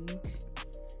page.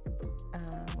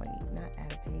 Wait, not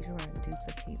add a page, we're gonna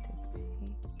duplicate this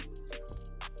page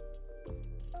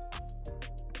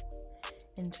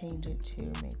and change it to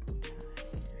maple chai.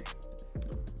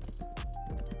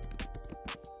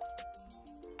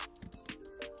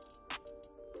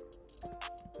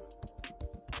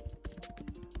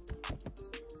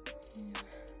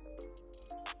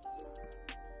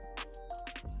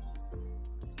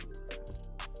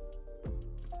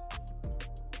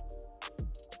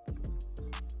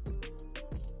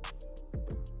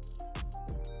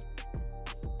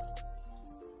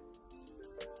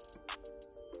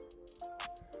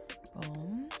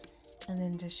 Boom. And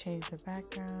then just change the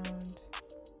background.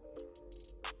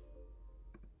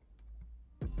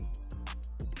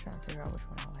 Trying to figure out which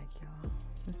one I like, y'all.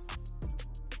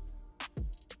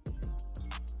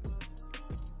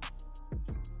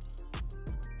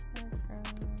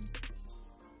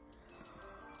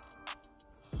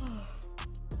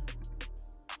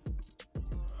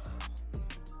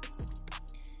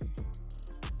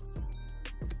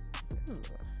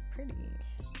 Pretty.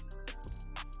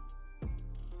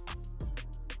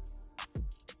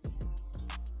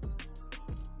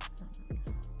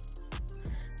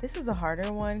 This is a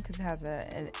harder one because it has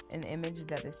an image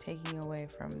that is taking away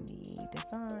from the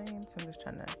design. So I'm just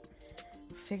trying to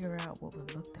figure out what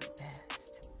would look the best.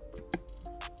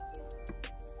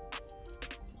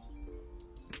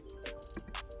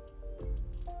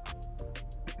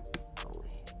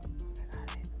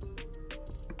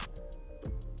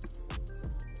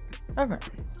 Okay,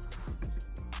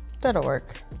 that'll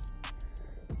work.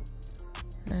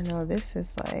 I know this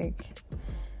is like,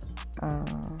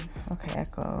 okay,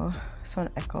 echo. So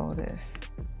echo this.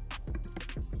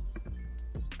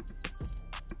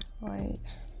 White.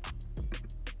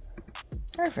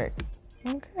 Perfect.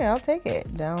 Okay, I'll take it.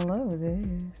 Download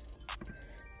this.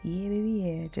 Yeah,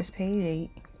 baby, yeah. Just paid $8.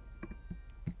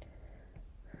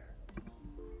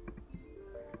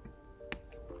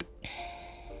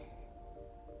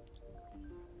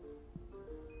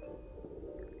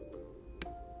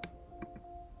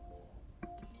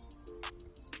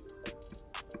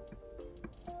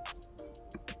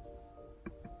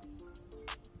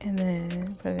 And then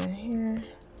put it in here.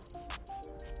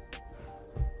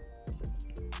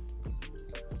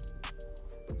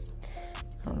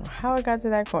 I don't know how I got to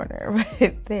that corner,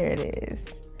 but there it is.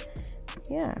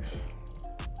 Yeah.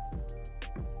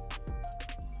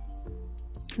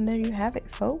 And there you have it,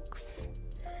 folks.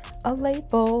 A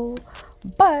label.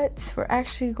 But we're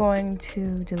actually going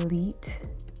to delete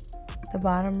the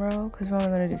bottom row because we're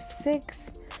only going to do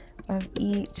 6 of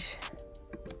each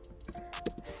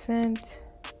scent.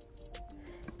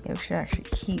 Yeah, we should actually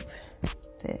keep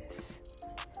this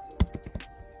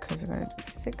because we're going to do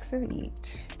 6 of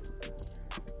each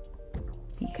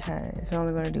because we're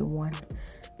only going to do 1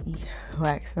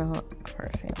 wax melt for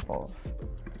samples.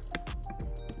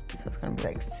 So it's going to be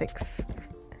like 6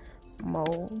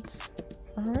 molds.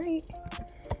 All right.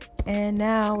 And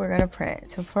now we're going to print.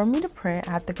 So for me to print,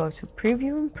 I have to go to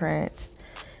preview and print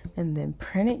and then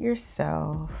print it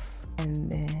yourself.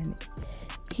 And then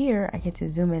here I get to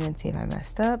zoom in and see if I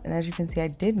messed up. And as you can see, I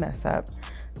did mess up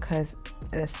because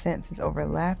the scents is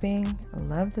overlapping. I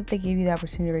love that they gave you the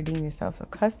opportunity to redeem yourself. So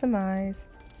customize,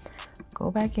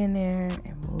 go back in there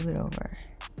and move it over.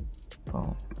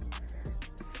 Boom.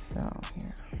 So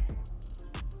yeah.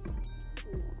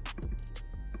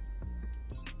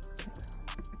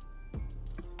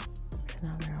 So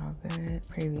now they're all good.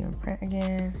 Preview and print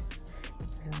again.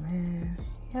 Zoom in.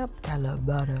 Yep, I love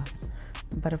butter.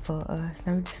 Butter for us.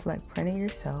 Now we just select print it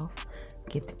yourself.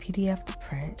 Get the PDF to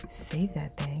print. Save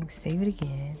that thing. Save it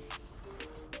again.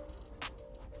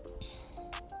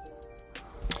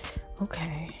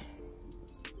 Okay.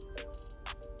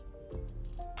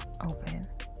 Open.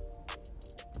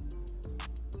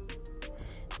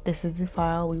 This is the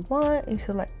file we want. You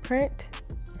select print.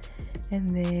 And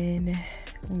then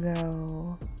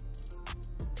go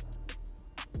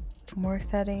more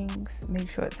settings. Make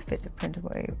sure it's fit to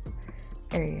printable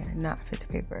area, not fit to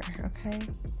paper. Okay.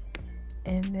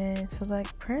 And then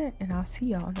select print, and I'll see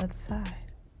y'all on the other side.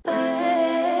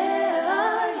 Where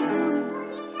are you?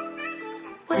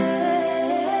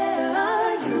 Where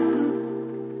are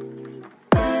you?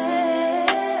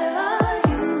 Where are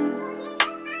you?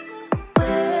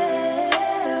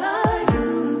 Where are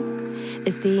you?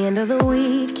 It's the end of the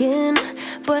weekend,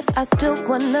 but I still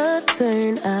wanna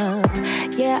turn up.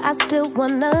 Yeah, I still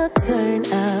wanna turn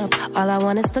up. All I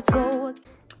want is to go.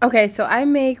 Okay, so I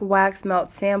make wax melt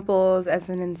samples as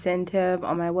an incentive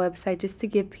on my website just to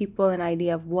give people an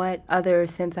idea of what other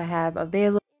scents I have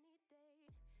available.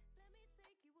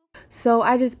 So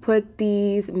I just put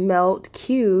these melt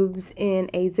cubes in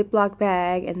a Ziploc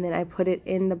bag and then I put it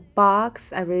in the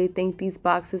box. I really think these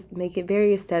boxes make it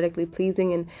very aesthetically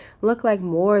pleasing and look like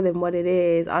more than what it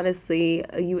is. Honestly,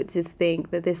 you would just think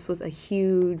that this was a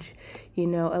huge, you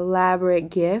know, elaborate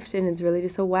gift and it's really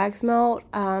just a wax melt.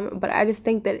 But I just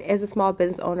think that as a small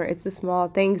business owner, it's the small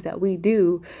things that we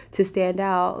do to stand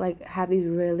out, like have these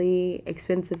really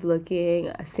expensive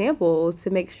looking samples to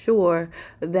make sure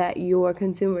that your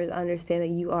consumers understand that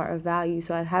you are of value.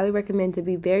 So I'd highly recommend to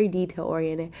be very detail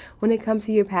oriented when it comes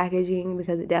to your packaging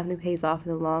because it definitely pays off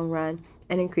in the long run.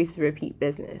 and increases repeat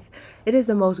business. It is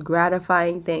the most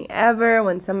gratifying thing ever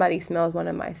when somebody smells one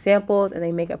of my samples and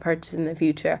they make a purchase in the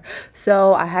future.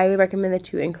 So I highly recommend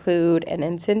that you include an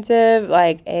incentive,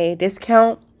 like a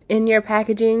discount in your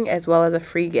packaging, as well as a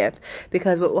free gift,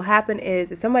 because what will happen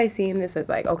is if somebody's seeing this as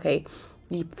like, okay,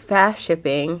 fast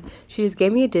shipping, she just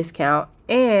gave me a discount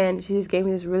and she just gave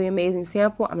me this really amazing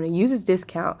sample, I'm going to use this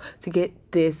discount to get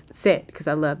this scent because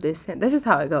I love this scent. That's just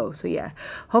how it goes. So yeah,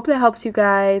 hope that helps you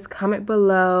guys. Comment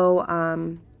below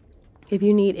if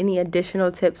you need any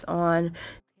additional tips on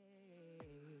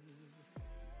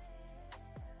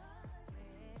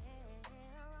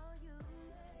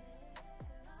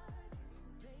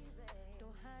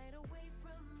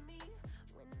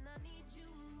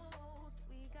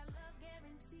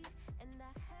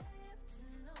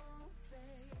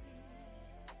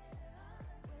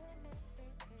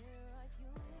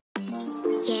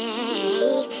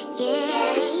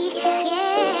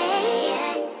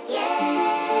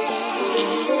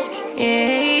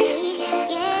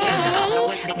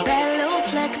Bad little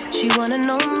flex, she wanna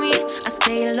know me. I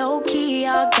stay low key,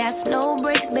 all gas, no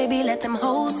brakes, baby, let them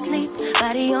hoes sleep.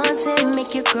 Body on 10,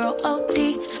 make your girl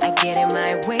OD. I get in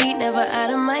my way, never out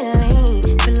of my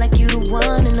lane. Feel like you the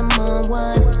one and I'm on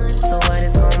one. So what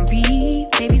it's gonna be?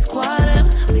 Baby, squad up,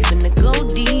 we finna go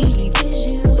deep.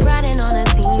 Riding on a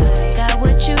team, got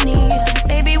what you need.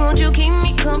 Baby, won't you keep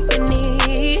me company?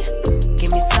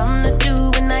 Give me something to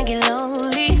do when I get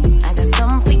lonely. I got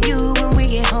something for you when we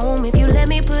get home. If you let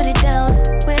me put it down,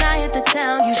 when I hit the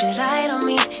town, you should slide on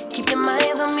me. Keep your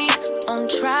minds on me. On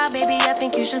try, baby, I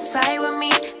think you should side with me.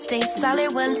 Stay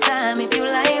solid one time if you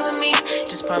lie with me.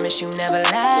 Just promise you never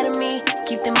lie to me.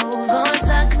 Keep the moves on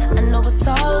tuck, I know it's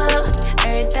all up.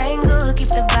 Everything good, keep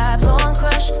the vibes on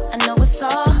crush. I know it's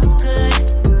all good.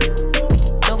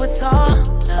 Know it's all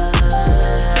love.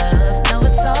 Know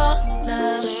it's all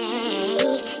love.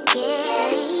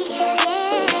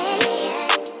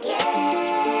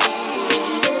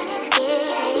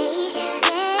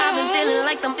 I've been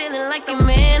feeling like the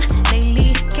man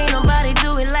lately. Can't nobody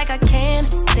do it like I can.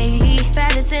 Daily,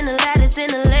 baddest in the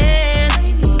land.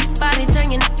 Body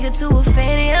turn your nigga to a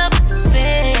fanny up.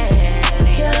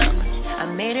 I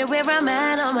made it where I'm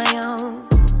at on my own.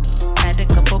 Had a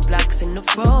couple blocks in the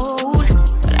road,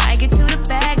 but I get to the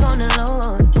bag on the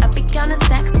loan. I be counting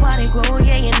stacks while they grow,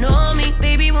 yeah, you know me.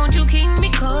 Baby, won't you keep me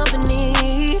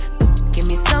company? Give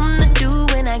me something to do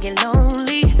when I get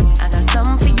lonely. I got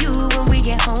something for you when we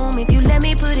get home. If you let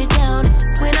me put it down,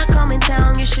 when I come in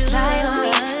town, you should slide on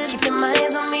me. Keep your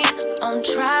minds on me. On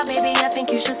try, baby, I think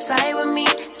you should side with me.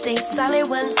 Stay solid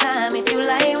one time if you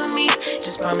lie with me.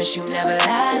 Just promise you never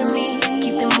lie to me.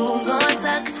 Keep the moves on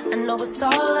tuck, I know it's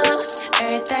all up.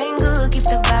 Everything good, keep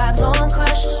the vibes on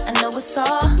crush. I know it's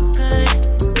all good,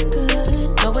 good.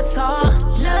 Know it's all love.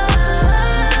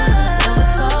 Know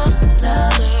it's all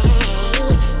love.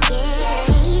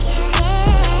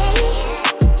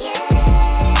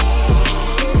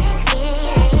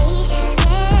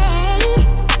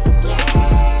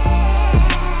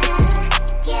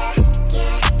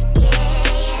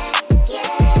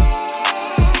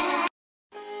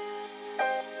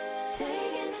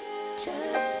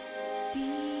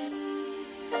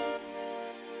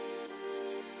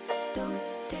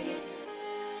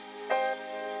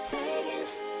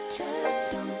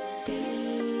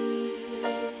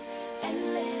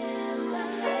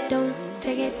 Don't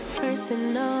take it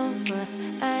personal,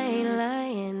 I ain't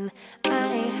lying,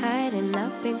 I ain't hiding,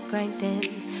 I've been grinding,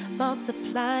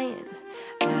 multiplying.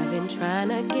 I've been trying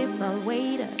to get my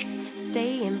weight up,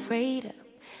 staying prayed up,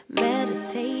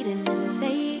 meditating and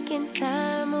taking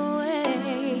time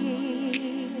away.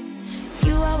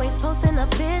 You always posting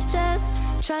up pictures,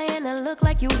 trying to look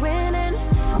like you winning.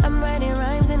 I'm writing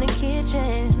rhymes in the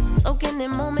kitchen, soaking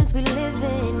in moments we live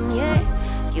in, yeah.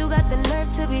 You got the nerve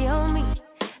to be on me,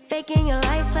 faking your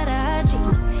life for the IG.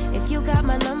 If you got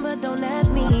my number, don't add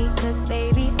me, cause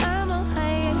baby, I'm on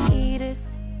hiatus.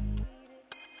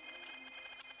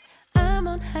 I'm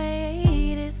on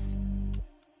hiatus.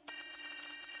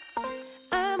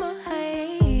 I'm on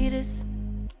hiatus.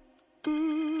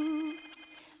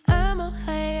 I'm on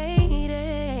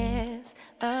hiatus.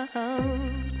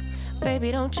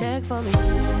 Baby, don't check for me.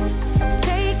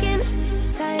 Taking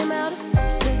time out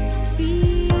to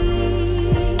be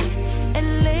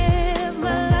and live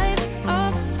my life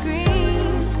off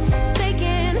screen.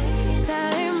 Taking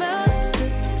time out to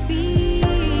be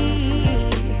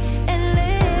and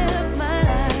live my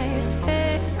life.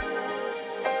 Hey.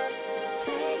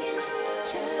 Taking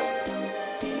just don't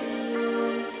be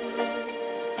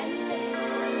and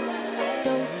live my life.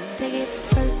 Don't take it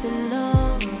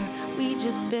personal. We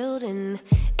just building.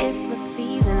 It's my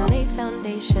season. They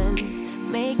foundation.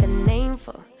 Make a name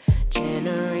for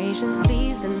generations,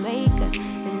 please the maker.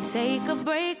 Then take a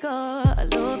break or a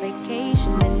little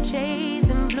vacation and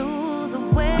chasing blues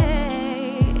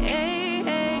away.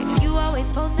 You always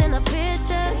posting up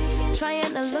pictures,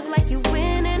 trying to look like you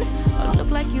winning or look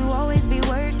like you always be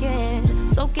working.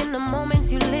 Soaking the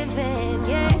moments you live in,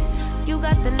 yeah. You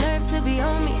got the nerve to be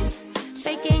on me,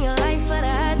 faking your life for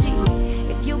the IG.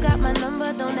 If you got my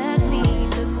number, don't add me,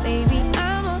 'cause baby,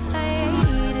 I'm on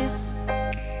hiatus.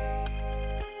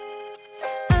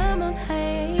 I'm on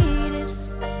hiatus.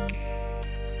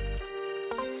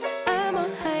 I'm on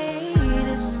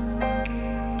hiatus.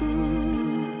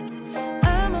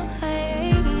 I'm on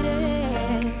hiatus.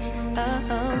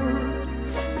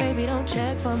 Baby, don't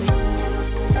check for me.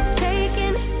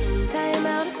 Taking time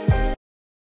out.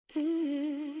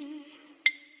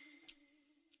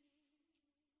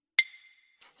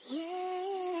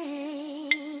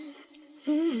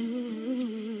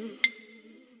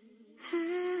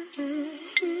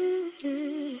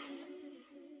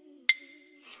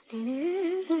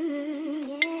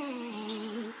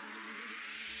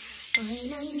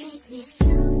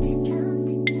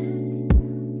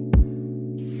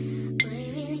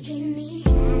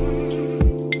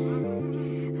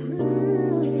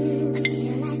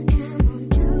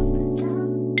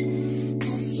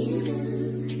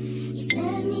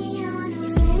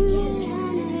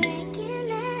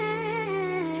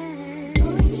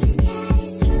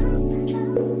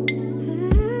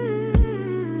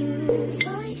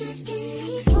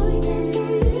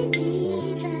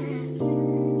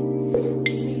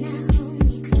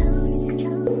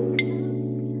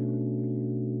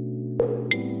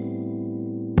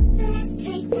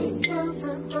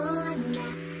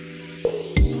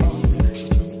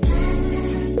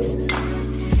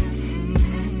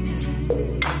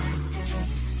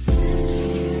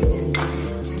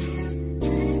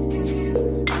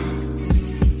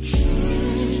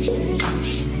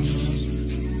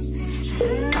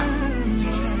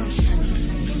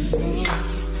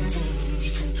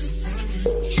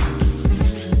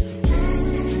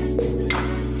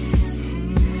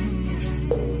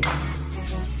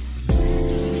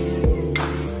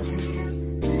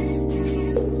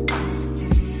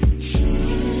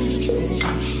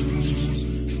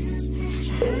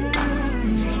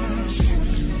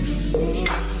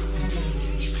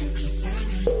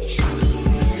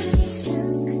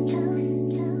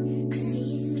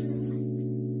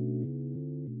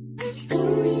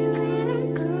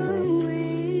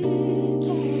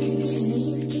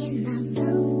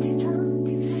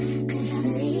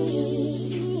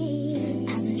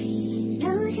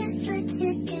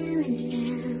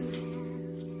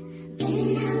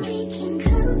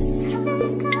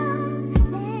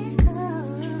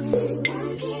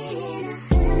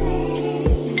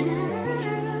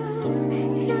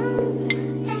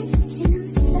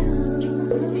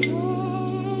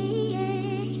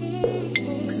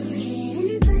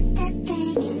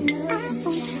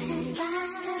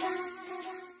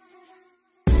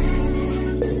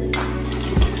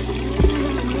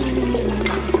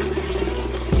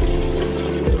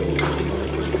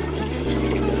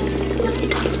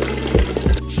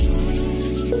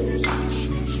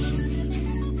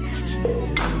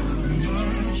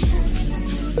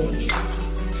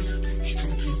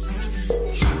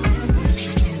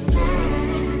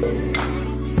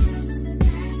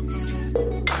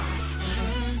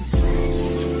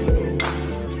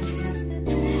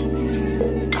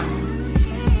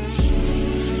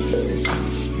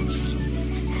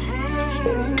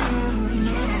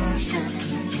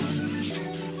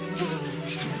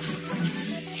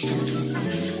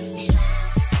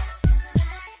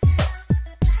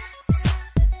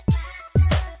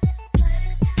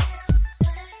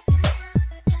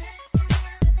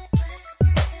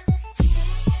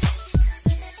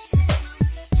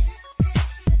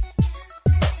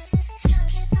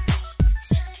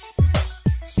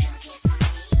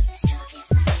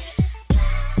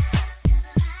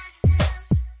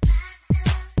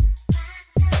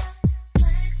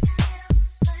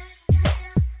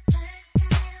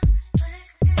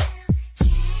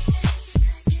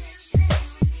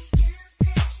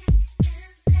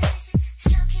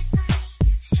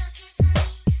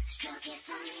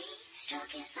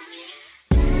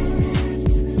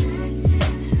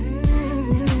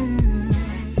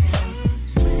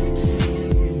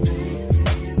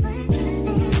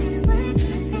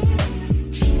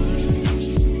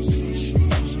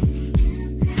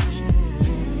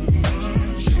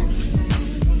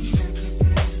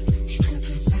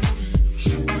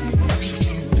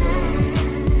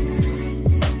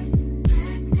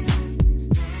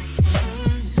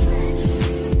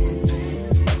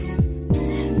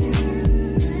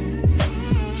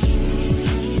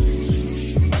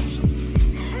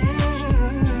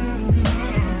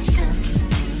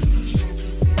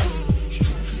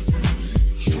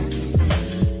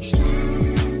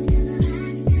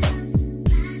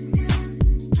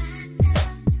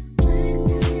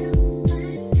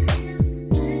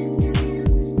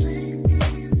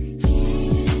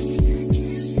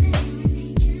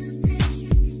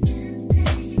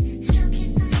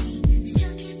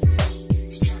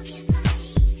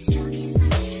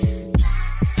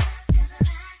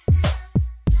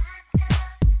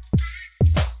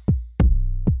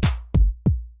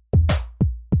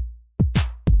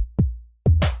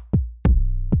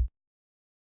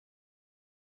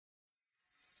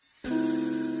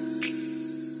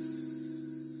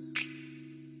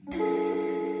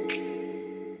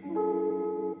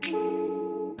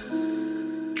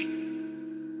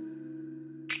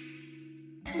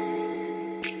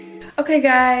 Okay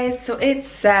guys, so it's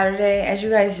Saturday. As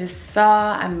you guys just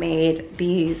saw, I made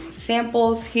these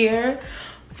samples here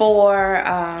for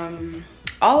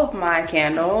all of my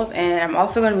candles, and I'm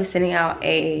also going to be sending out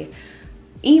a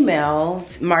email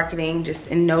marketing, just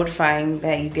in notifying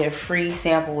that you get a free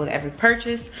sample with every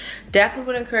purchase.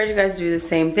 Definitely would encourage you guys to do the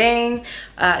same thing.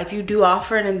 If you do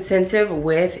offer an incentive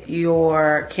with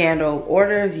your candle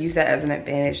orders, use that as an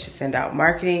advantage to send out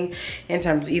marketing in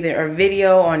terms of either a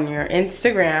video on your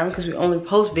Instagram, because we only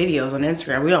post videos on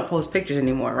Instagram. We don't post pictures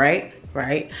anymore, right?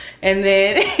 And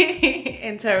then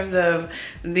in terms of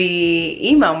the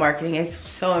email marketing, it's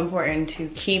so important to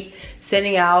keep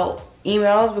sending out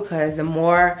emails, because the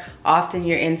more often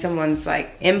you're in someone's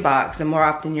like inbox, the more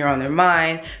often you're on their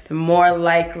mind, the more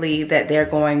likely that they're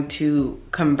going to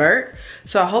convert.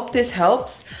 So I hope this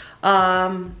helps.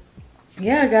 Yeah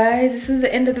guys, this is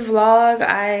the end of the vlog.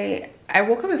 I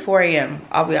woke up at 4 a.m.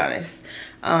 I'll be honest.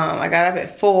 I got up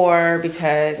at 4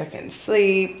 because I couldn't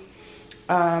sleep.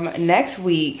 Next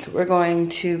week we're going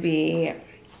to be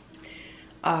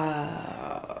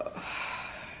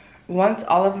once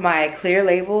all of my clear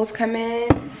labels come in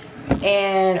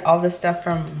and all the stuff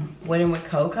from Wick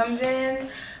Co comes in,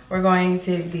 we're going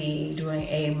to be doing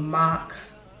a mock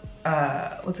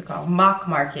mock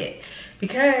market,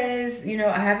 because you know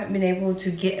I haven't been able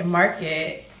to get a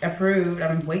market approved.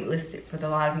 I'm waitlisted with a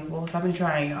lot of people, so I've been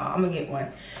trying, y'all. I'm gonna get one,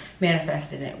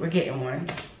 manifesting it. We're getting one.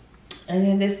 And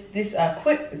then this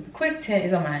quick tint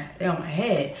is on my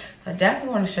head, so I definitely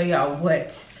want to show y'all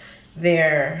what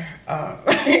their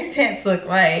tints look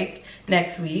like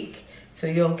next week, so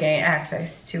you'll gain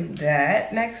access to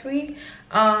that next week.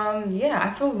 Yeah,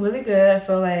 I feel really good. I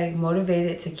feel like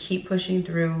motivated to keep pushing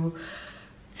through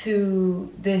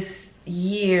to this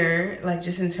year, like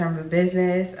just in terms of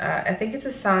business. I think it's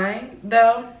a sign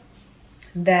though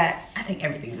that, I think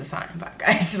everything's a sign,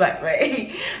 guys, by the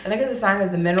way. I think it's a sign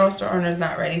that the mineral store owner is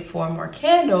not ready for more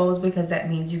candles, because that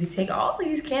means you can take all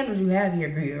these candles you have here,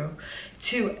 girl,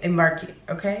 to a market,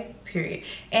 okay? Period.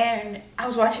 And I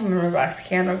was watching Mineral Box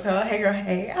Candle Co. Hey girl,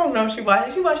 hey. I don't know if she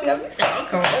watched that. Be so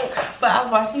cool. But I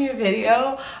was watching your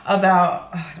video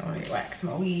about, I don't want to wax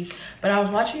my weave, but I was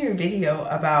watching your video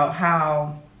about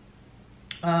how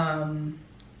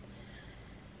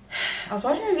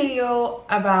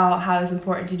it's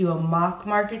important to do a mock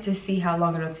market to see how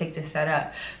long it'll take to set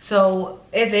up. So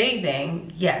if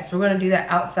anything, yes, we're gonna do that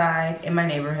outside in my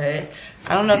neighborhood.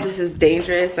 I don't know if this is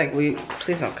dangerous. Like,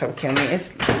 please don't come kill me. It's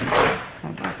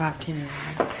come kill me.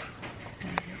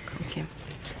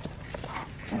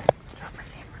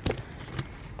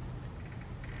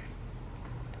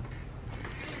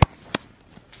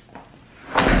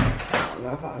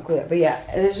 But yeah,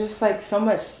 there's just like so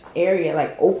much area,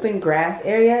 like open grass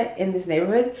area in this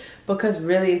neighborhood, because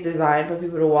really it's designed for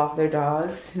people to walk their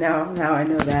dogs. Now I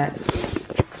know that.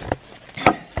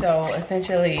 So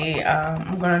essentially,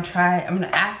 I'm gonna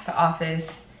ask the office.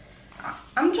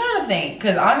 I'm trying to think,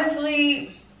 because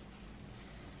honestly,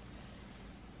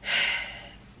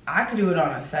 I could do it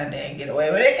on a Sunday and get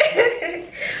away with it.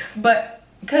 But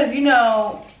because, you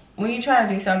know, when you try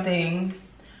to do something,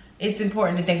 it's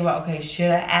important to think about, okay,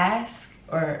 should I ask?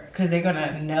 Or, because they're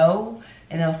gonna know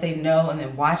and they'll say no, and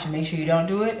then watch and make sure you don't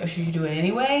do it, or should you do it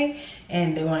anyway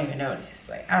and they won't even notice.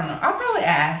 Like, I don't know. I'll probably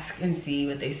ask and see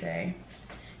what they say,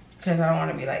 because I don't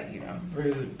want to be like, you know,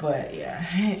 rude. But yeah,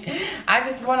 I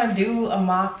just want to do a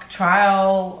mock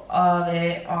trial of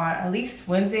it on at least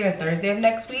Wednesday or Thursday of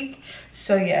next week.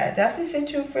 So yeah, definitely stay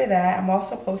tuned for that. I'm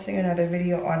also posting another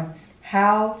video on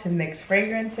how to mix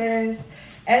fragrances.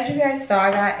 As you guys saw,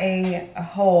 I got a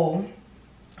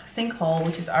sinkhole,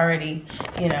 which is already,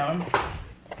 you know,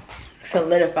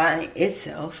 solidifying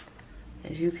itself.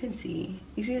 As you can see,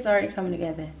 it's already coming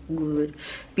together good,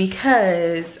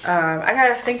 because I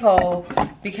got a sinkhole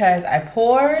because I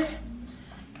poured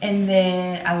and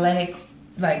then I let it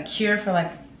like cure for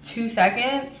like 2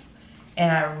 seconds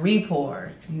and I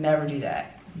re-poured. Never do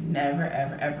that. Never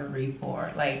ever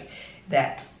re-pour like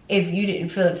that. If you didn't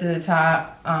fill it to the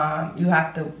top, you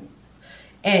have to,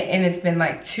 and it's been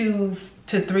like 2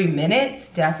 to 3 minutes,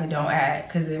 definitely don't add,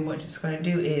 because then what it's going to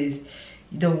do is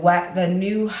the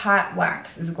new hot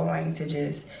wax is going to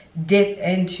just dip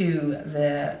into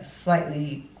the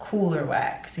slightly cooler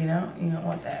wax. You know, you don't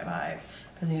want that vibe,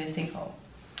 because you need a sinkhole.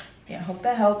 Yeah, I hope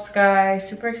that helps, guys.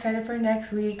 Super excited for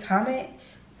next week. Comment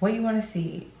what you want to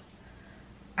see.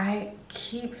 I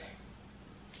keep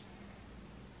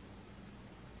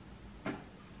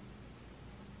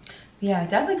yeah,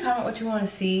 definitely comment what you want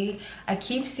to see. I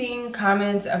keep seeing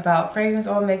comments about fragrance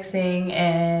oil mixing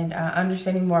and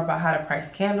understanding more about how to price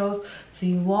candles. So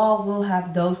you all will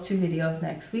have those 2 videos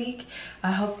next week.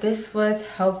 I hope this was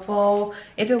helpful.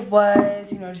 If it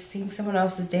was, you know, just seeing someone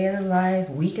else's day in the life,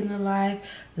 week in the life,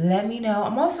 let me know.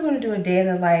 I'm also going to do a day in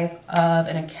the life of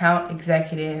an account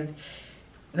executive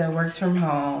that works from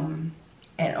home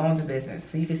and owns a business.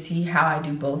 So you can see how I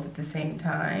do both at the same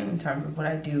time in terms of what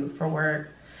I do for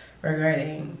work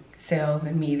regarding sales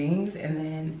and meetings, and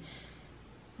then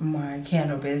my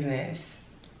candle business,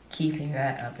 keeping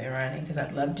that up and running, because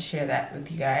I'd love to share that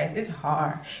with you guys. It's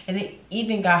hard, and it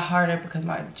even got harder because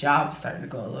my job started to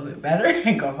go a little bit better.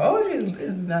 And go, hold it,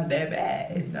 it's not that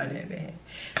bad. It's not that bad.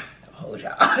 The whole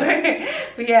job.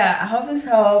 But yeah, I hope this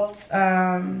helped.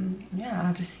 Yeah,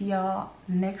 I'll just see y'all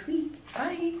next week.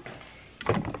 Bye.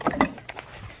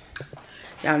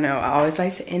 Y'all know I always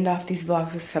like to end off these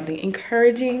vlogs with something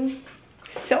encouraging.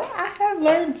 So I have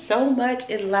learned so much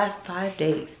in the last 5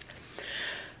 days.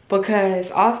 Because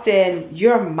often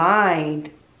your mind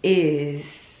is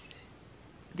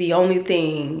the only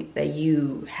thing that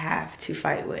you have to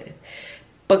fight with.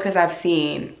 Because I've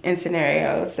seen in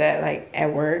scenarios that, like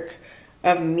at work,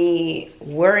 of me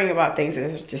worrying about things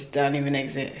that just don't even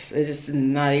exist. It's just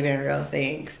not even real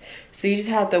things. So you just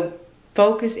have to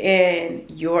focus in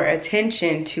your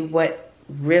attention to what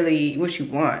you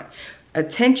want.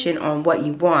 Attention on what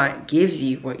you want gives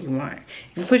you what you want.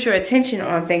 If you put your attention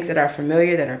on things that are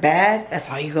familiar, that are bad, that's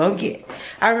all you're gonna get.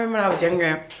 I remember when I was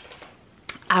younger,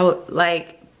 I would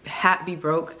like be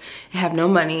broke and have no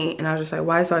money, and I was just like,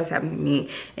 why does all this happen to me?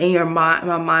 And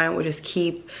my mind would just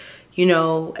keep, you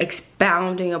know,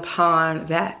 expounding upon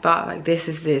that thought, like this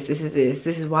is why,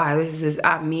 this is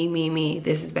me,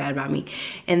 this is bad about me.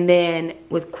 And then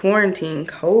with quarantine,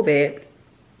 COVID,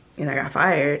 and I got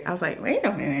fired, I was like, wait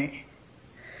a minute.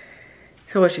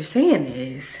 So what you're saying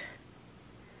is,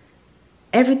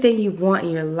 everything you want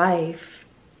in your life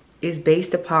is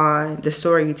based upon the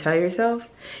story you tell yourself.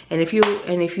 And if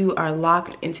you are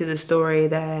locked into the story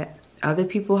that other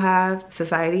people have,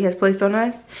 society has placed on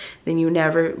us, then you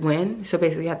never win. So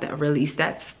basically you have to release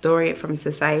that story from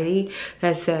society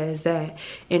that says that,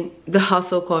 in the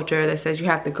hustle culture that says you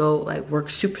have to go like work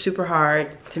super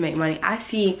hard to make money. I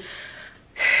see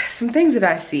some things that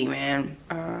I see, man.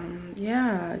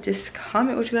 Yeah, just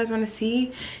comment what you guys want to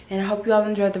see, and I hope you all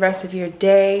enjoy the rest of your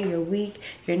day, your week,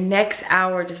 your next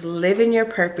hour. Just live in your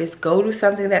purpose, go do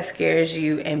something that scares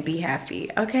you, and be happy.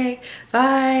 Okay,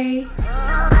 bye.